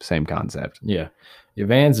same concept. Yeah.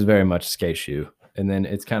 Vans is very much a skate shoe. And then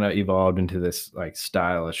it's kind of evolved into this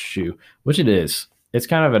stylish shoe, which it is. It's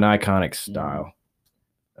kind of an iconic style.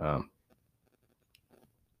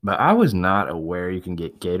 But I was not aware you can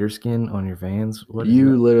get gator skin on your Vans. What is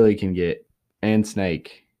You that? literally can get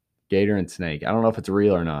gator and snake. I don't know if it's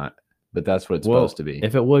real or not, but that's what it's Well, supposed to be.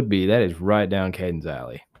 If it would be, that is right down Caden's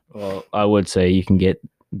alley. Well, I would say you can get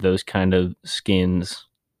those kind of skins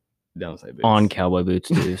Don't say boots. on cowboy boots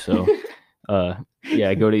too. So,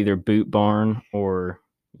 yeah, go to either Boot Barn or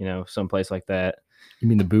someplace like that. You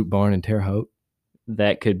mean the Boot Barn in Terre Haute?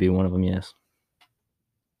 That could be one of them. Yes.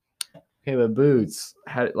 Okay, but boots,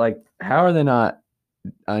 how are they not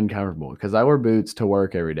uncomfortable because I wear boots to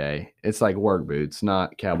work every day. It's like work boots,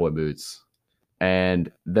 not cowboy boots,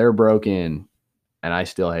 and they're broken, and I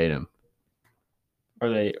still hate them. Are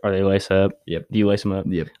they lace up? Yep. Do you lace them up?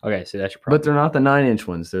 Yep. Okay, so that's your problem. But they're not the 9-inch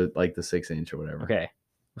ones. They're like the 6-inch or whatever. Okay.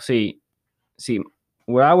 See,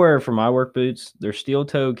 what I wear for my work boots, they're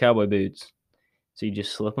steel-toed cowboy boots. So you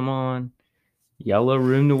just slip them on. You got a little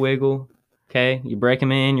room to wiggle. Okay, you break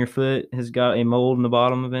them in. Your foot has got a mold in the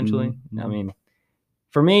bottom eventually. Mm-hmm. I mean,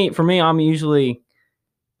 for me, I'm usually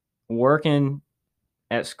working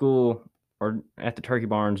at school or at the turkey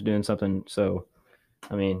barns doing something. So,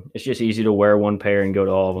 I mean, it's just easy to wear one pair and go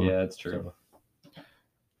to all of them. Yeah, that's true.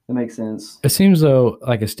 That makes sense. It seems though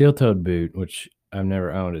like a steel-toed boot, which I've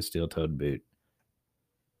never owned a steel-toed boot.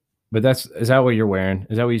 But is that what you're wearing?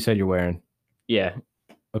 Is that what you said you're wearing? Yeah.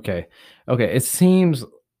 Okay. It seems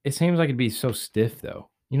like it'd be so stiff though.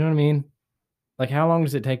 You know what I mean? Like how long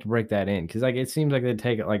does it take to break that in? Because like it seems like it'd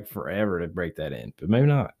take it like forever to break that in, but maybe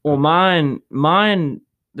not. Well, mine,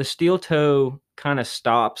 the steel toe kind of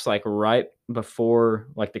stops like right before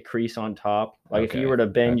like the crease on top. Like if you were to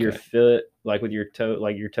bend your foot, like with your toe,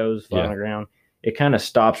 like your toes flat on the ground, it kind of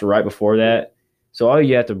stops right before that. So all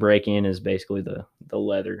you have to break in is basically the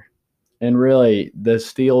leather. And really, the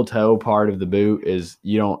steel toe part of the boot is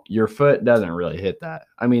your foot doesn't really hit that.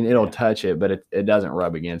 I mean, it'll touch it, but it doesn't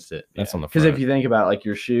rub against it. That's on the front. Because if you think about it, like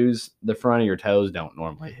your shoes, the front of your toes don't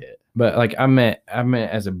normally hit. But like I meant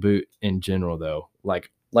as a boot in general though,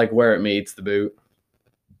 like where it meets the boot.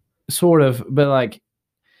 Sort of, but like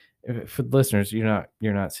for the listeners, you're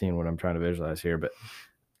not seeing what I'm trying to visualize here, but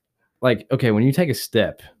like okay, when you take a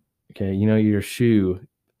step, okay, your shoe,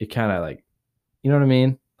 it kind of like, you know what I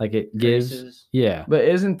mean? Like it gives, yeah. But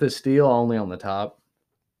isn't the steel only on the top?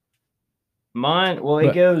 Mine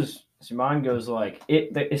goes like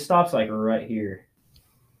it stops like right here,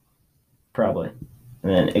 probably,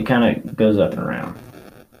 and then it kind of goes up and around.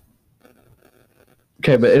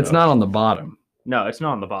 Okay, but it's not on the bottom. No, it's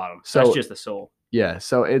not on the bottom. So that's just the sole. Yeah,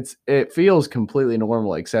 so it feels completely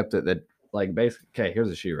normal, except that like basically, okay, here's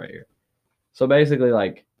a shoe right here. So basically,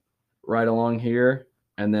 like right along here,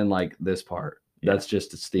 and then like this part. That's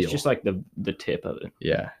just a steel. It's just like the tip of it.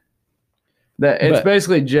 Yeah. It's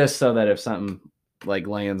basically just so that if something like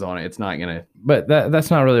lands on it, it's not gonna. But that's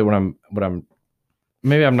not really what I'm.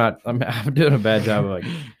 Maybe I'm not. I'm doing a bad job of like.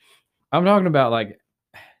 I'm talking about like.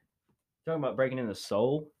 Talking about breaking in the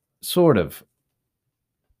sole. Sort of.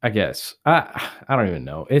 I guess I don't even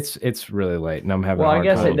know. It's really late and I'm having. Well, a hard I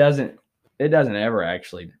guess time. it doesn't ever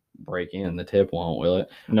actually break in. The tip won't, will it?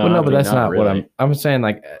 No, but that's not really. What I'm saying.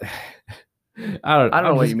 Like. I don't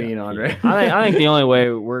know what you mean, Andre. I think the only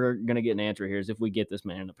way we're gonna get an answer here is if we get this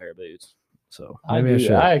man a pair of boots. So I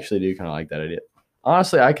actually do kind of like that idea.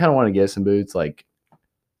 Honestly, I kind of want to get some boots, like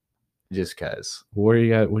just cause. What are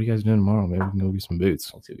you guys doing tomorrow? Maybe we can go get some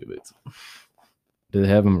boots. Let's go get boots. Do they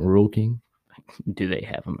have them at Rural King? Do they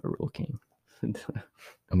have them at Rural King?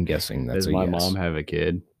 I'm guessing that's. Does my mom have a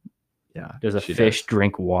kid? Yeah. Does a fish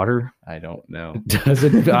drink water? I don't know. Does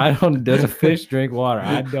a fish drink water?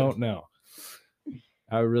 I don't know.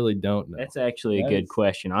 I really don't know. That's actually a good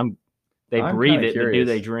question. They breathe it, but do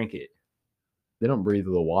they drink it? They don't breathe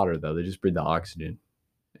the water though. They just breathe the oxygen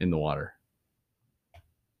in the water.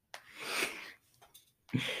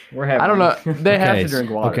 I don't know. They have to drink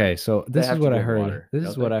water. Okay, so this is what I heard. Water, this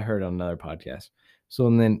is what I heard on another podcast. So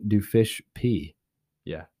and then do fish pee?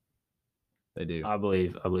 Yeah, they do. I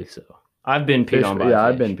believe so. I've been peed on by a fish.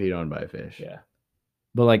 I've been peed on by a fish. Yeah.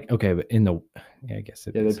 But like, okay, but in the, I guess.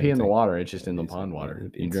 They pee in the water. It's just in the pond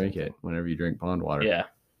water. You drink it whenever you drink pond water. Yeah.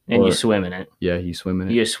 And you swim in it. Yeah, you swim in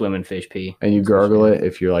it. You just swim in fish pee. And you gargle it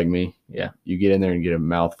if you're like me. Yeah. You get in there and get a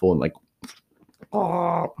mouthful and like.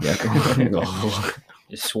 Oh. Yeah.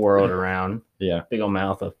 Just swirl it around. Yeah. Big old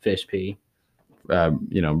mouth of fish pee. Breath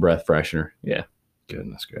freshener. Yeah.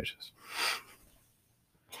 Goodness gracious.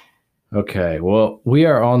 Okay, well, we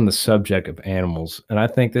are on the subject of animals, and I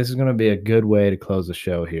think this is going to be a good way to close the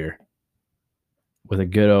show here with a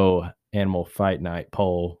good old animal fight night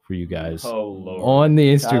poll for you guys on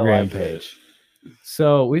the Instagram page.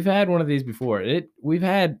 So we've had one of these before. We've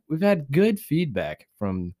had good feedback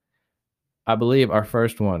from, I believe, our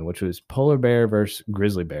first one, which was polar bear versus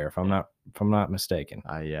grizzly bear, if I'm not mistaken.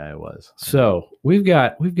 Yeah, it was. So we've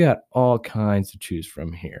got all kinds to choose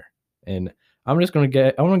from here, and I want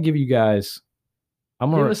to give you guys.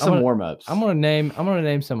 Give us some warm-ups. I'm gonna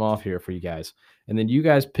name some off here for you guys, and then you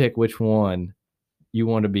guys pick which one you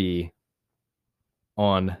want to be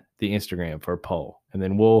on the Instagram for a poll, and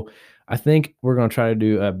then I think we're gonna try to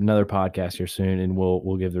do another podcast here soon, and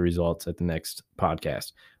we'll give the results at the next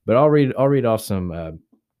podcast. But I'll read off some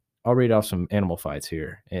I'll read off some animal fights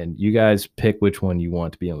here, and you guys pick which one you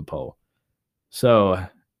want to be on the poll. So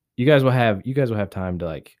you guys will have time to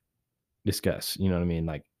like discuss. You know what I mean?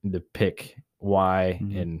 Like to pick why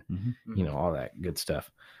and all that good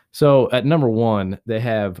stuff. So at number 1, they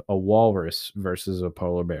have a walrus versus a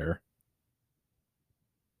polar bear.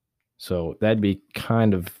 So that'd be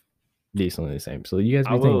kind of decently the same. So you guys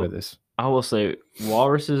be thinking about this. I will say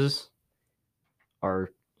walruses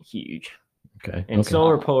are huge. Okay. And so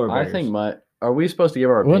are polar bears. I think are we supposed to give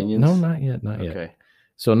our opinions? No, not yet. Not yet. Okay.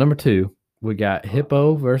 So number 2, we got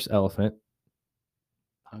hippo versus elephant.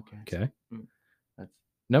 Okay.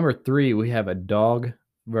 Number 3, we have a dog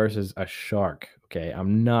versus a shark. Okay,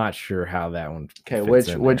 I'm not sure how that one. Okay,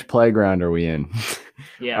 which playground are we in?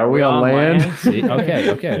 Yeah, are we on land? See?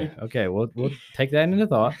 Okay. We'll take that into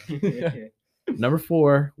thought. Number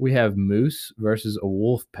 4, we have moose versus a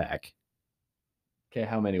wolf pack. Okay,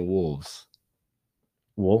 how many wolves?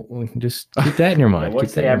 Well, just keep that in your mind.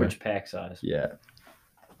 What's the average pack size? Yeah,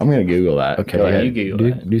 I'm gonna Google that. Okay, Go ahead. You Google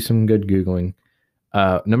that. Do some good Googling.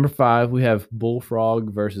 Number 5, we have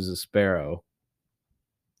bullfrog versus a sparrow.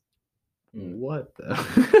 What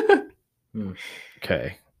the?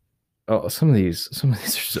 Okay. Oh, some of these are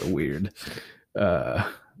so weird.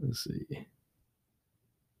 Let's see.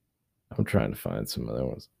 I'm trying to find some other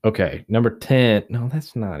ones. Okay, number 10. No,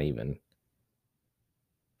 that's not even.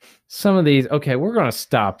 Some of these. Okay, we're gonna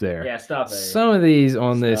stop there. Yeah, stop there. Some of these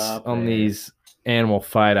these animal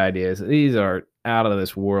fight ideas. These are out of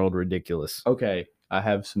this world ridiculous. Okay, I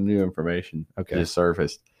have some new information. Okay. Just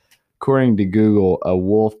surfaced. According to Google, a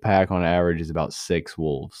wolf pack on average is about 6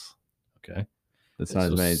 wolves. Okay. That's not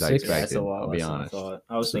So as many as I 6 expected. That's a lot I'll be less than I honest. thought.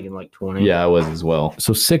 I was thinking like 20. Yeah, I was as well.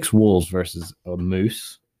 So 6 wolves versus a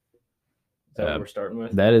moose. Is that what we're starting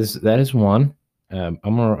with? That is one. I'm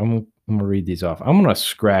gonna read these off. I'm gonna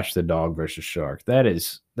scratch the dog versus shark. That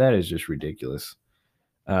is just ridiculous.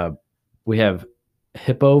 We have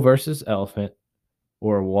hippo versus elephant,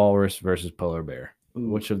 or walrus versus polar bear.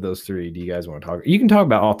 Which of those 3 do you guys want to talk? You can talk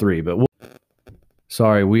about all 3, but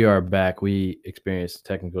sorry, we are back. We experienced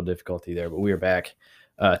technical difficulty there, but we are back.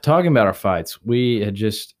 Talking about our fights, we had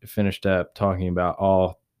just finished up talking about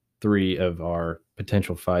all 3 of our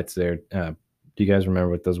potential fights there. Do you guys remember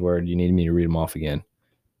what those were? Do you need me to read them off again?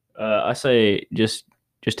 I say just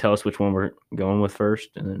tell us which one we're going with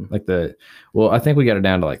first, and then I think we got it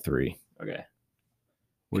down to like 3. okay.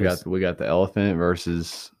 We got the elephant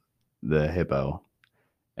versus the hippo,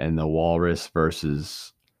 and the walrus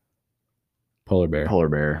versus Polar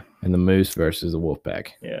bear, and the moose versus the wolf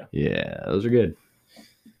pack. Yeah. Yeah, those are good.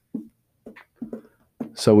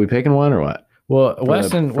 So we picking one or what? Well,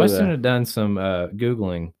 Weston had done some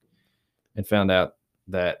Googling and found out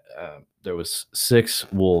that there was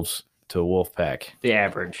 6 wolves to a wolf pack. The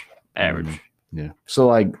average. Yeah. So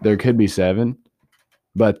like there could be 7,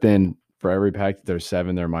 but then for every pack that there's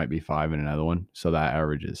 7, there might be 5 in another one. So that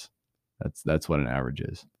averages. That's what an average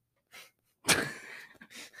is.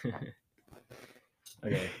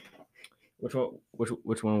 Okay. Which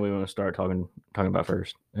one we want to start talking about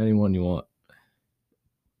first? Anyone you want.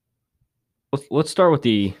 Let's start with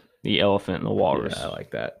the elephant and the walrus. Yeah, I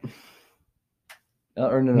like that.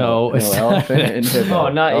 No, it's elephant and hippo. Oh,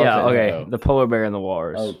 not yeah. Elephant and Okay, hippo. the polar bear and the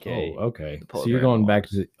walrus. Okay. Okay. The polar So you're bear and going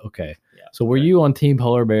back walrus. to okay. Yeah. So were you on team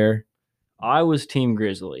polar bear? I was team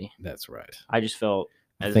grizzly. That's right. I just felt.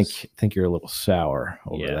 I think you're a little sour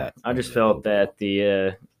over that. I just felt that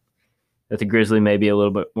the grizzly may be a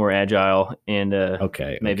little bit more agile and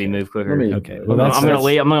Okay. maybe okay. move quicker. Okay. Well, I'm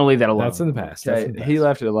gonna leave that alone. That's in the past. That's Okay, in the he past.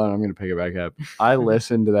 left it alone. I'm going to pick it back up. I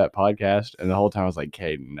listened to that podcast, and the whole time I was like,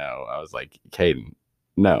 Caden, no. I was like, Caden,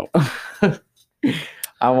 no.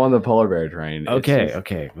 I'm on the polar bear train. It's Okay.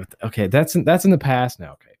 just- Okay. That's in the past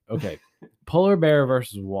now. Okay. Polar bear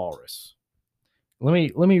versus walrus. Let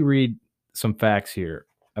me read some facts here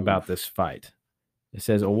about this fight. It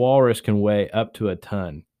says a walrus can weigh up to a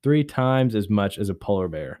ton, 3 times as much as a polar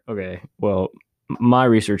bear. Okay. Well, my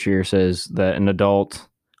research here says that an adult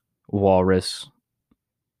walrus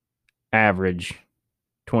average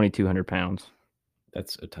 2,200 pounds.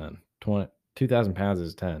 That's a ton. 2,000 pounds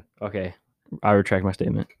is a ton. Okay. I retract my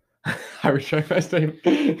statement. I retract my statement.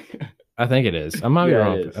 I think it is. I might be Yeah,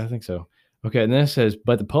 wrong. it is. I think so. Okay, and then it says,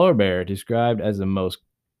 but the polar bear, described as the most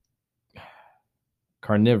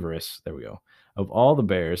carnivorous, there we go, of all the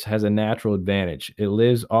bears, has a natural advantage. It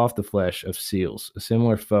lives off the flesh of seals, a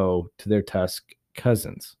similar foe to their tusk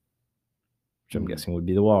cousins, which I'm guessing would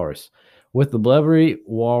be the walrus. With the blubbery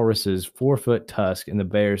walrus's 4-foot tusk and the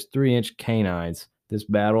bear's 3-inch canines, this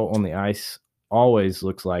battle on the ice always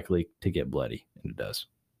looks likely to get bloody, and it does.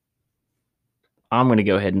 I'm going to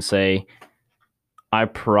go ahead and say I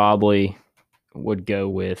probably would go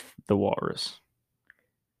with the walrus.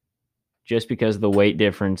 Just because of the weight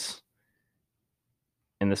difference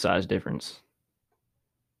and the size difference.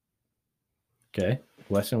 Okay.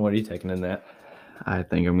 Weston, what are you taking in that? I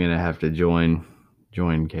think I'm gonna have to join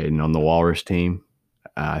Caden on the walrus team.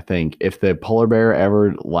 I think if the polar bear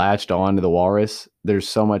ever latched onto the walrus, there's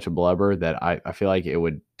so much blubber that I feel like it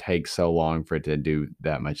would take so long for it to do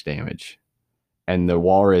that much damage. And the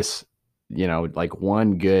walrus, like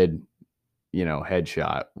one good,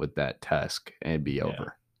 headshot with that tusk and it'd be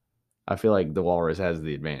over. I feel like the walrus has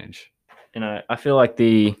the advantage. And I feel like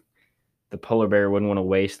the polar bear wouldn't want to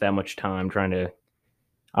waste that much time trying to.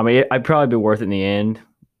 I mean, I'd probably be worth it in the end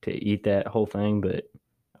to eat that whole thing, but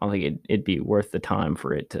I don't think it'd be worth the time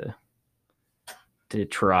for it to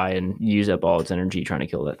try and use up all its energy trying to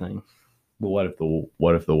kill that thing. But what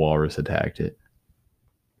if the walrus attacked it?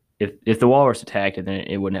 If the walrus attacked it, then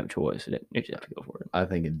it wouldn't have a choice. It just have to go for it. I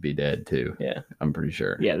think it'd be dead too. Yeah, I'm pretty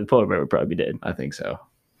sure. Yeah, the polar bear would probably be dead. I think so.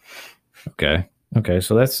 Okay.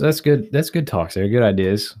 So that's good. That's good talks there. Good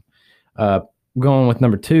ideas. Going with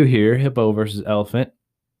number 2 here, hippo versus elephant.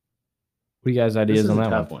 What do you guys' ideas on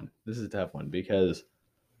that one? This is a tough one because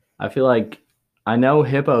I feel like I know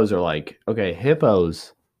hippos are like, okay,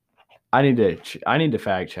 hippos. I need to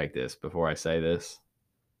fact check this before I say this.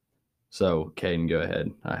 So, Caden, go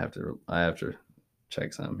ahead. I have to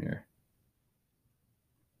check some here.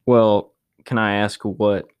 Well, can I ask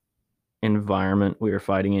what environment we are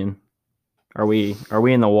fighting in? Are we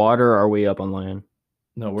in the water or are we up on land?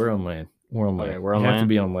 No, we're on land. We're on land. Okay, we're on you have to land?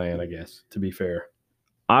 be on land, I guess, to be fair.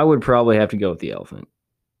 I would probably have to go with the elephant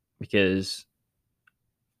because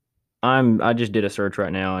I just did a search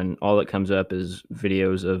right now and all that comes up is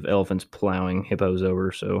videos of elephants plowing hippos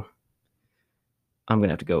over. So I'm going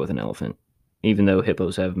to have to go with an elephant, even though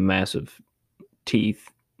hippos have massive teeth,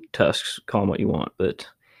 tusks, call them what you want. But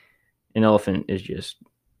an elephant is just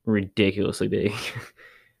ridiculously big.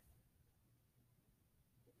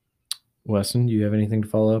 Weston, do you have anything to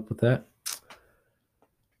follow up with that?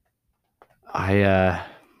 I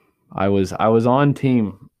was on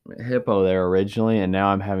team hippo there originally, and now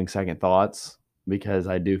I'm having second thoughts because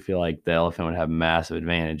I do feel like the elephant would have massive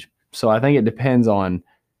advantage. So I think it depends on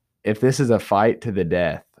if this is a fight to the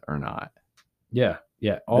death or not. Yeah.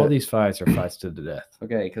 All these fights are fights to the death.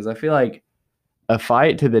 Okay, because I feel like a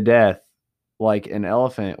fight to the death, like an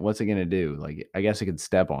elephant, what's it gonna do? Like, I guess it could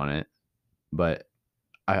step on it, but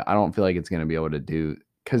I don't feel like it's gonna be able to do,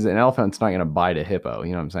 because an elephant's not gonna bite a hippo.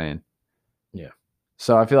 You know what I'm saying? Yeah.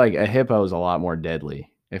 So I feel like a hippo is a lot more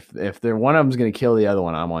deadly. If they're one of them's gonna kill the other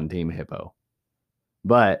one, I'm on team hippo.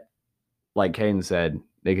 But like Caden said,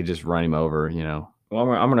 they could just run him over. Well,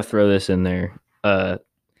 I'm going to throw this in there.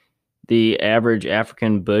 The average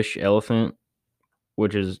African bush elephant, we're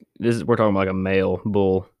talking about like a male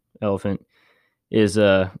bull elephant, is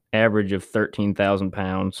a average of 13,000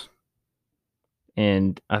 pounds.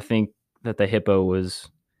 And I think that the hippo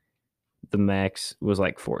the max was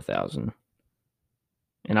like 4,000.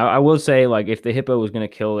 And I will say, like, if the hippo was going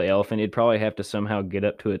to kill the elephant, it'd probably have to somehow get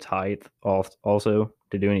up to its height also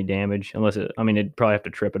to do any damage. It'd probably have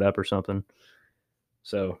to trip it up or something.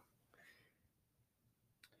 So,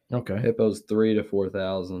 okay. Hippo's 3,000 to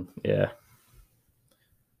 4,000. Yeah.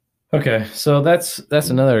 Okay, so that's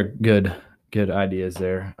another good ideas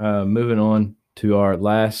there. Moving on to our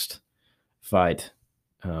last fight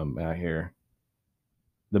out here,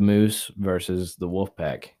 the moose versus the wolf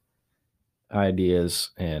pack. Ideas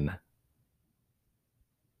and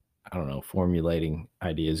I don't know, formulating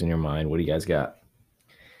ideas in your mind. What do you guys got?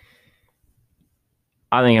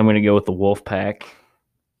 I think I'm going to go with the wolf pack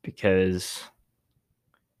because,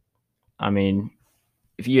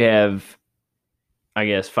 if you have, I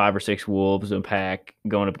guess, 5 or 6 wolves in a pack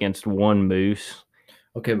going up against one moose.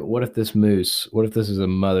 Okay, but what if this is a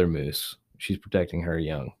mother moose? She's protecting her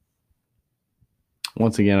young.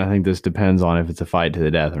 Once again, I think this depends on if it's a fight to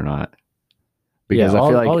the death or not. Because I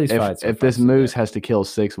feel like if this moose has to kill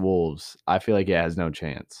 6 wolves, I feel like it has no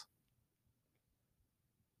chance.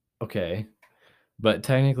 Okay. But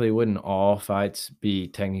technically, wouldn't all fights be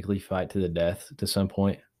technically fight to the death to some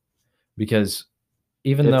point? Because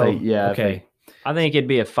even though, I think it'd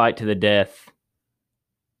be a fight to the death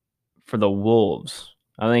for the wolves.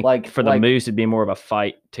 I think for the moose, it'd be more of a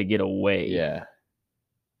fight to get away. Yeah.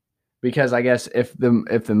 Because I guess if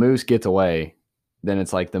the moose gets away, then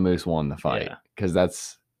it's like the moose won the fight. Because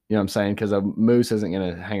that's, you know what I'm saying? Because a moose isn't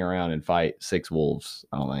going to hang around and fight 6 wolves,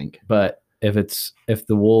 I don't think. But if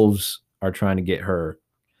the wolves are trying to get her,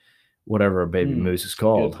 whatever a baby moose is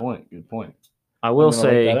called. Good point. I will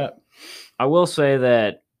say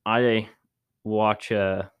that I watch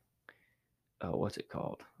a what's it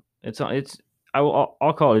called?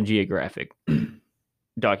 I'll call it a geographic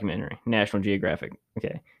documentary, National Geographic.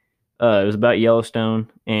 Okay. It was about Yellowstone,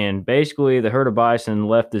 and basically the herd of bison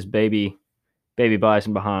left this baby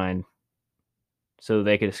bison behind so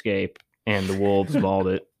they could escape, and the wolves mauled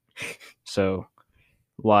it. So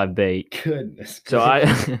live bait. Goodness. So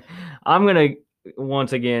I'm gonna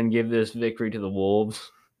once again give this victory to the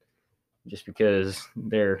wolves, just because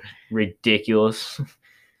they're ridiculous.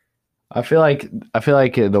 I feel like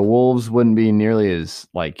the wolves wouldn't be nearly as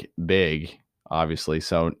like big, obviously,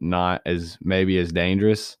 so not as maybe as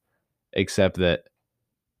dangerous, except that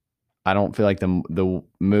I don't feel like the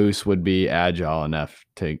moose would be agile enough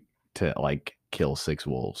to like kill 6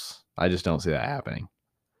 wolves. I just don't see that happening.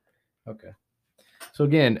 Okay. So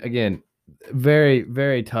again, very,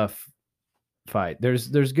 very tough fight. There's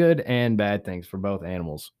good and bad things for both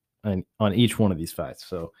animals and on each one of these fights.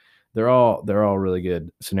 So they're all really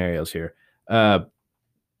good scenarios here. What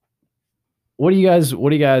do you guys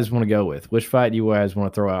want to go with? Which fight do you guys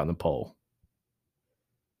want to throw out in the poll?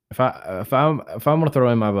 If I'm gonna throw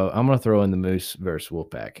in my vote, I'm gonna throw in the moose versus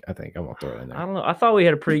Wolfpack. I think I'm gonna throw it in there. I don't know. I thought we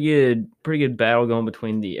had a pretty good battle going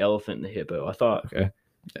between the elephant and the hippo. I thought. Okay.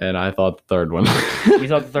 And I thought the third one. You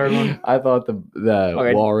thought the third one? I thought the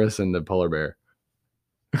Okay. walrus and the polar bear.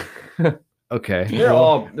 Okay. They're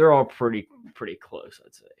all pretty close,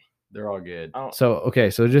 I'd say. They're all good. So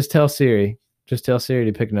just tell Siri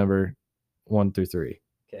to pick number 1 through 3.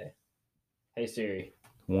 Okay. Hey Siri,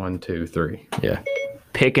 1, 2, 3. Yeah.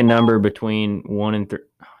 pick a number between 1 and 3.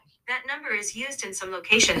 That number is used in some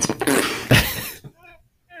locations.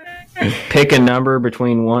 Pick a number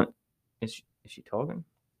between 1. Is she talking?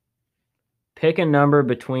 Pick a number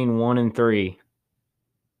between 1 and 3.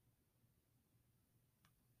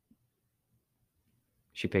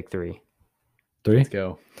 She picked 3. 3? Let's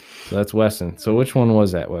go. So that's Weston. So which one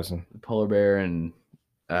was that, Weston? The polar bear and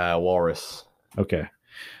walrus. Okay.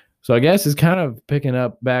 So I guess it's kind of picking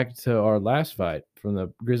up back to our last fight from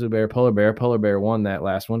the grizzly bear, polar bear. Polar bear won that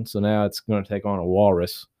last one. So now it's going to take on a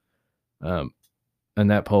walrus. And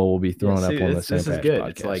that poll will be thrown up on the Sam This is Patch good. podcast.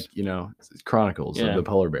 It's like, it's Chronicles Yeah. of the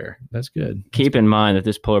polar bear. That's good. Keep in mind that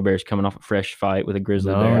this polar bear is coming off a fresh fight with a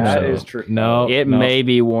grizzly No, bear. that so is true. No, it no. may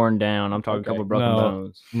be worn down. I'm talking Okay. a couple of broken No.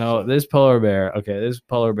 bones. No, this polar bear. Okay, this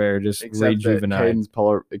polar bear just rejuvenated.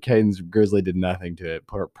 Caden's grizzly did nothing to it.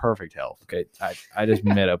 Perfect health. Okay, I just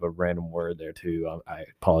made up a random word there too. I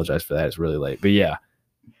apologize for that. It's really late, but yeah.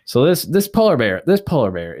 So this polar bear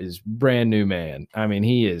is brand new man. I mean,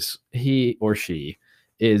 he or she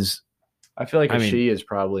is. I feel like I mean- she is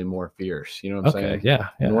probably more fierce. You know what I'm Okay, saying? yeah.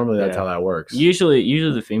 Normally that's Yeah. how that works. Usually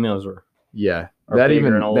the females are Yeah. are That bigger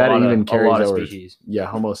even in a lot of carries over. species. Yeah,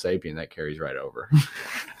 Homo sapien that carries right over.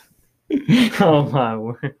 Oh my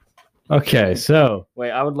word! Okay, so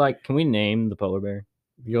Wait, I would like. Can we name the polar bear?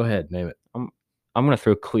 go ahead, name it. I'm gonna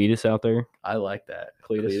throw Cletus out there. I like that.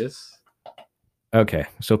 Cletus. Okay,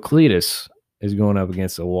 so Cletus is going up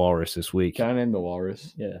against a walrus this week. Can I name the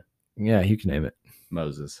walrus? Yeah. Yeah, you can name it.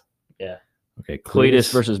 Moses. Okay,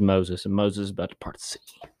 Cletus versus Moses, and Moses is about to part the sea.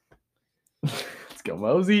 Let's go,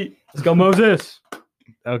 Mosey. Let's go, Moses.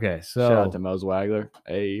 Okay, Shout out so to Mose Wagler.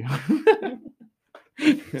 Hey.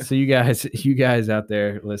 so you guys out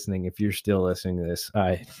there listening, if you're still listening to this,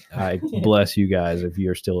 I bless you guys if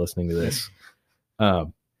you're still listening to this.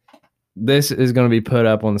 This is going to be put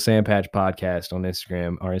up on the Sam Patch podcast on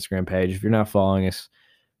Instagram, our Instagram page. If you're not following us,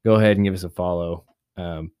 go ahead and give us a follow.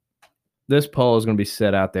 This poll is going to be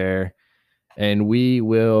set out there, and we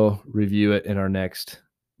will review it in our next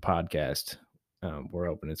podcast. We're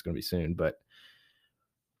hoping it's going to be soon, but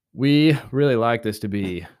we really like this to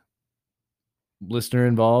be listener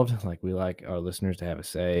involved. Like, we like our listeners to have a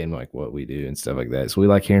say in like what we do and stuff like that. So we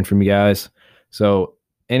like hearing from you guys. So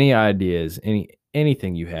any ideas,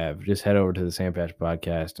 anything you have, just head over to the Sam Patch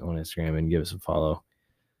podcast on Instagram and give us a follow.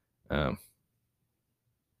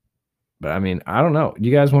 But I mean, I don't know. Do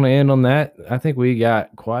you guys want to end on that? I think we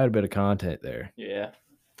got quite a bit of content there. Yeah,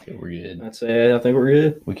 We're good. that's it. I think we're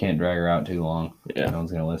good. We can't drag her out too long. Yeah. No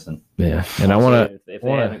one's gonna listen. Yeah. And I want to, If they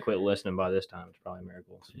wanna- haven't quit listening by this time, it's probably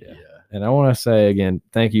miracles. Yeah. and I want to say again,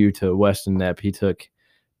 thank you to Weston Knapp. He took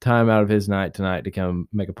time out of his night tonight to come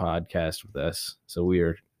make a podcast with us. So we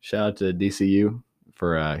are, Shout out to DCU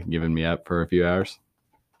for giving me up for a few hours.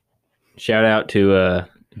 Shout out to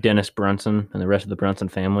Dennis Brunson and the rest of the Brunson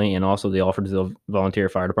family, and also the Alfredsville Volunteer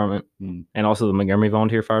Fire Department, Mm. and also the Montgomery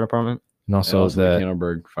Volunteer Fire Department. and And also, also the the,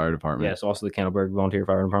 Candleberg Fire Department. Yes, also the Candleberg Volunteer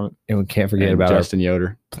Fire Department. and we can't forget And about Justin Yoder.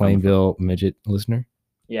 our Plainville midget listener.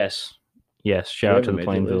 Yes. Shout out have to a the midget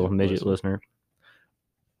Plainville listener. midget listener.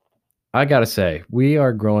 I got to say, we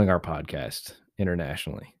are growing our podcast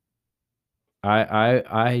internationally.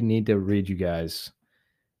 I need to read you guys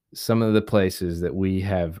some of the places that we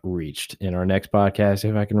have reached in our next podcast.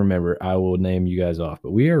 If I can remember, I will name you guys off.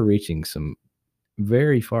 But we are reaching some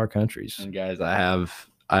very far countries. And guys, I have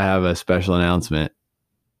a special announcement.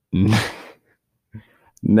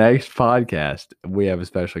 Next podcast, we have a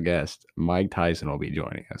special guest. Mike Tyson will be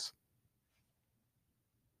joining us.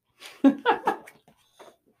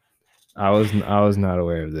 I was not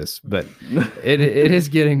aware of this, but it is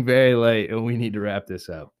getting very late and we need to wrap this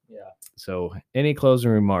up. Yeah. So, any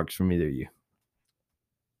closing remarks from either of you?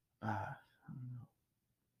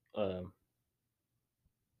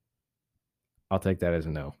 I'll take that as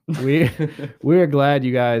a no. We are glad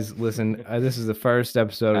you guys listen. This is the first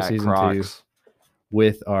episode of At season Crocs. 2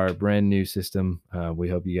 with our brand new system. We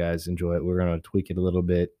hope you guys enjoy it. We're going to tweak it a little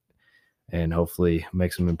bit and hopefully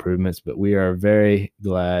make some improvements. But we are very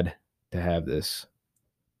glad to have this,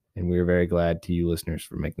 and we are very glad to you listeners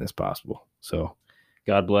for making this possible. So,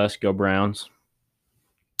 God bless. Go Browns.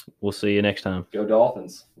 We'll see you next time. Go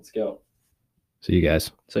Dolphins. Let's go. see you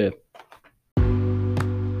guys. See ya.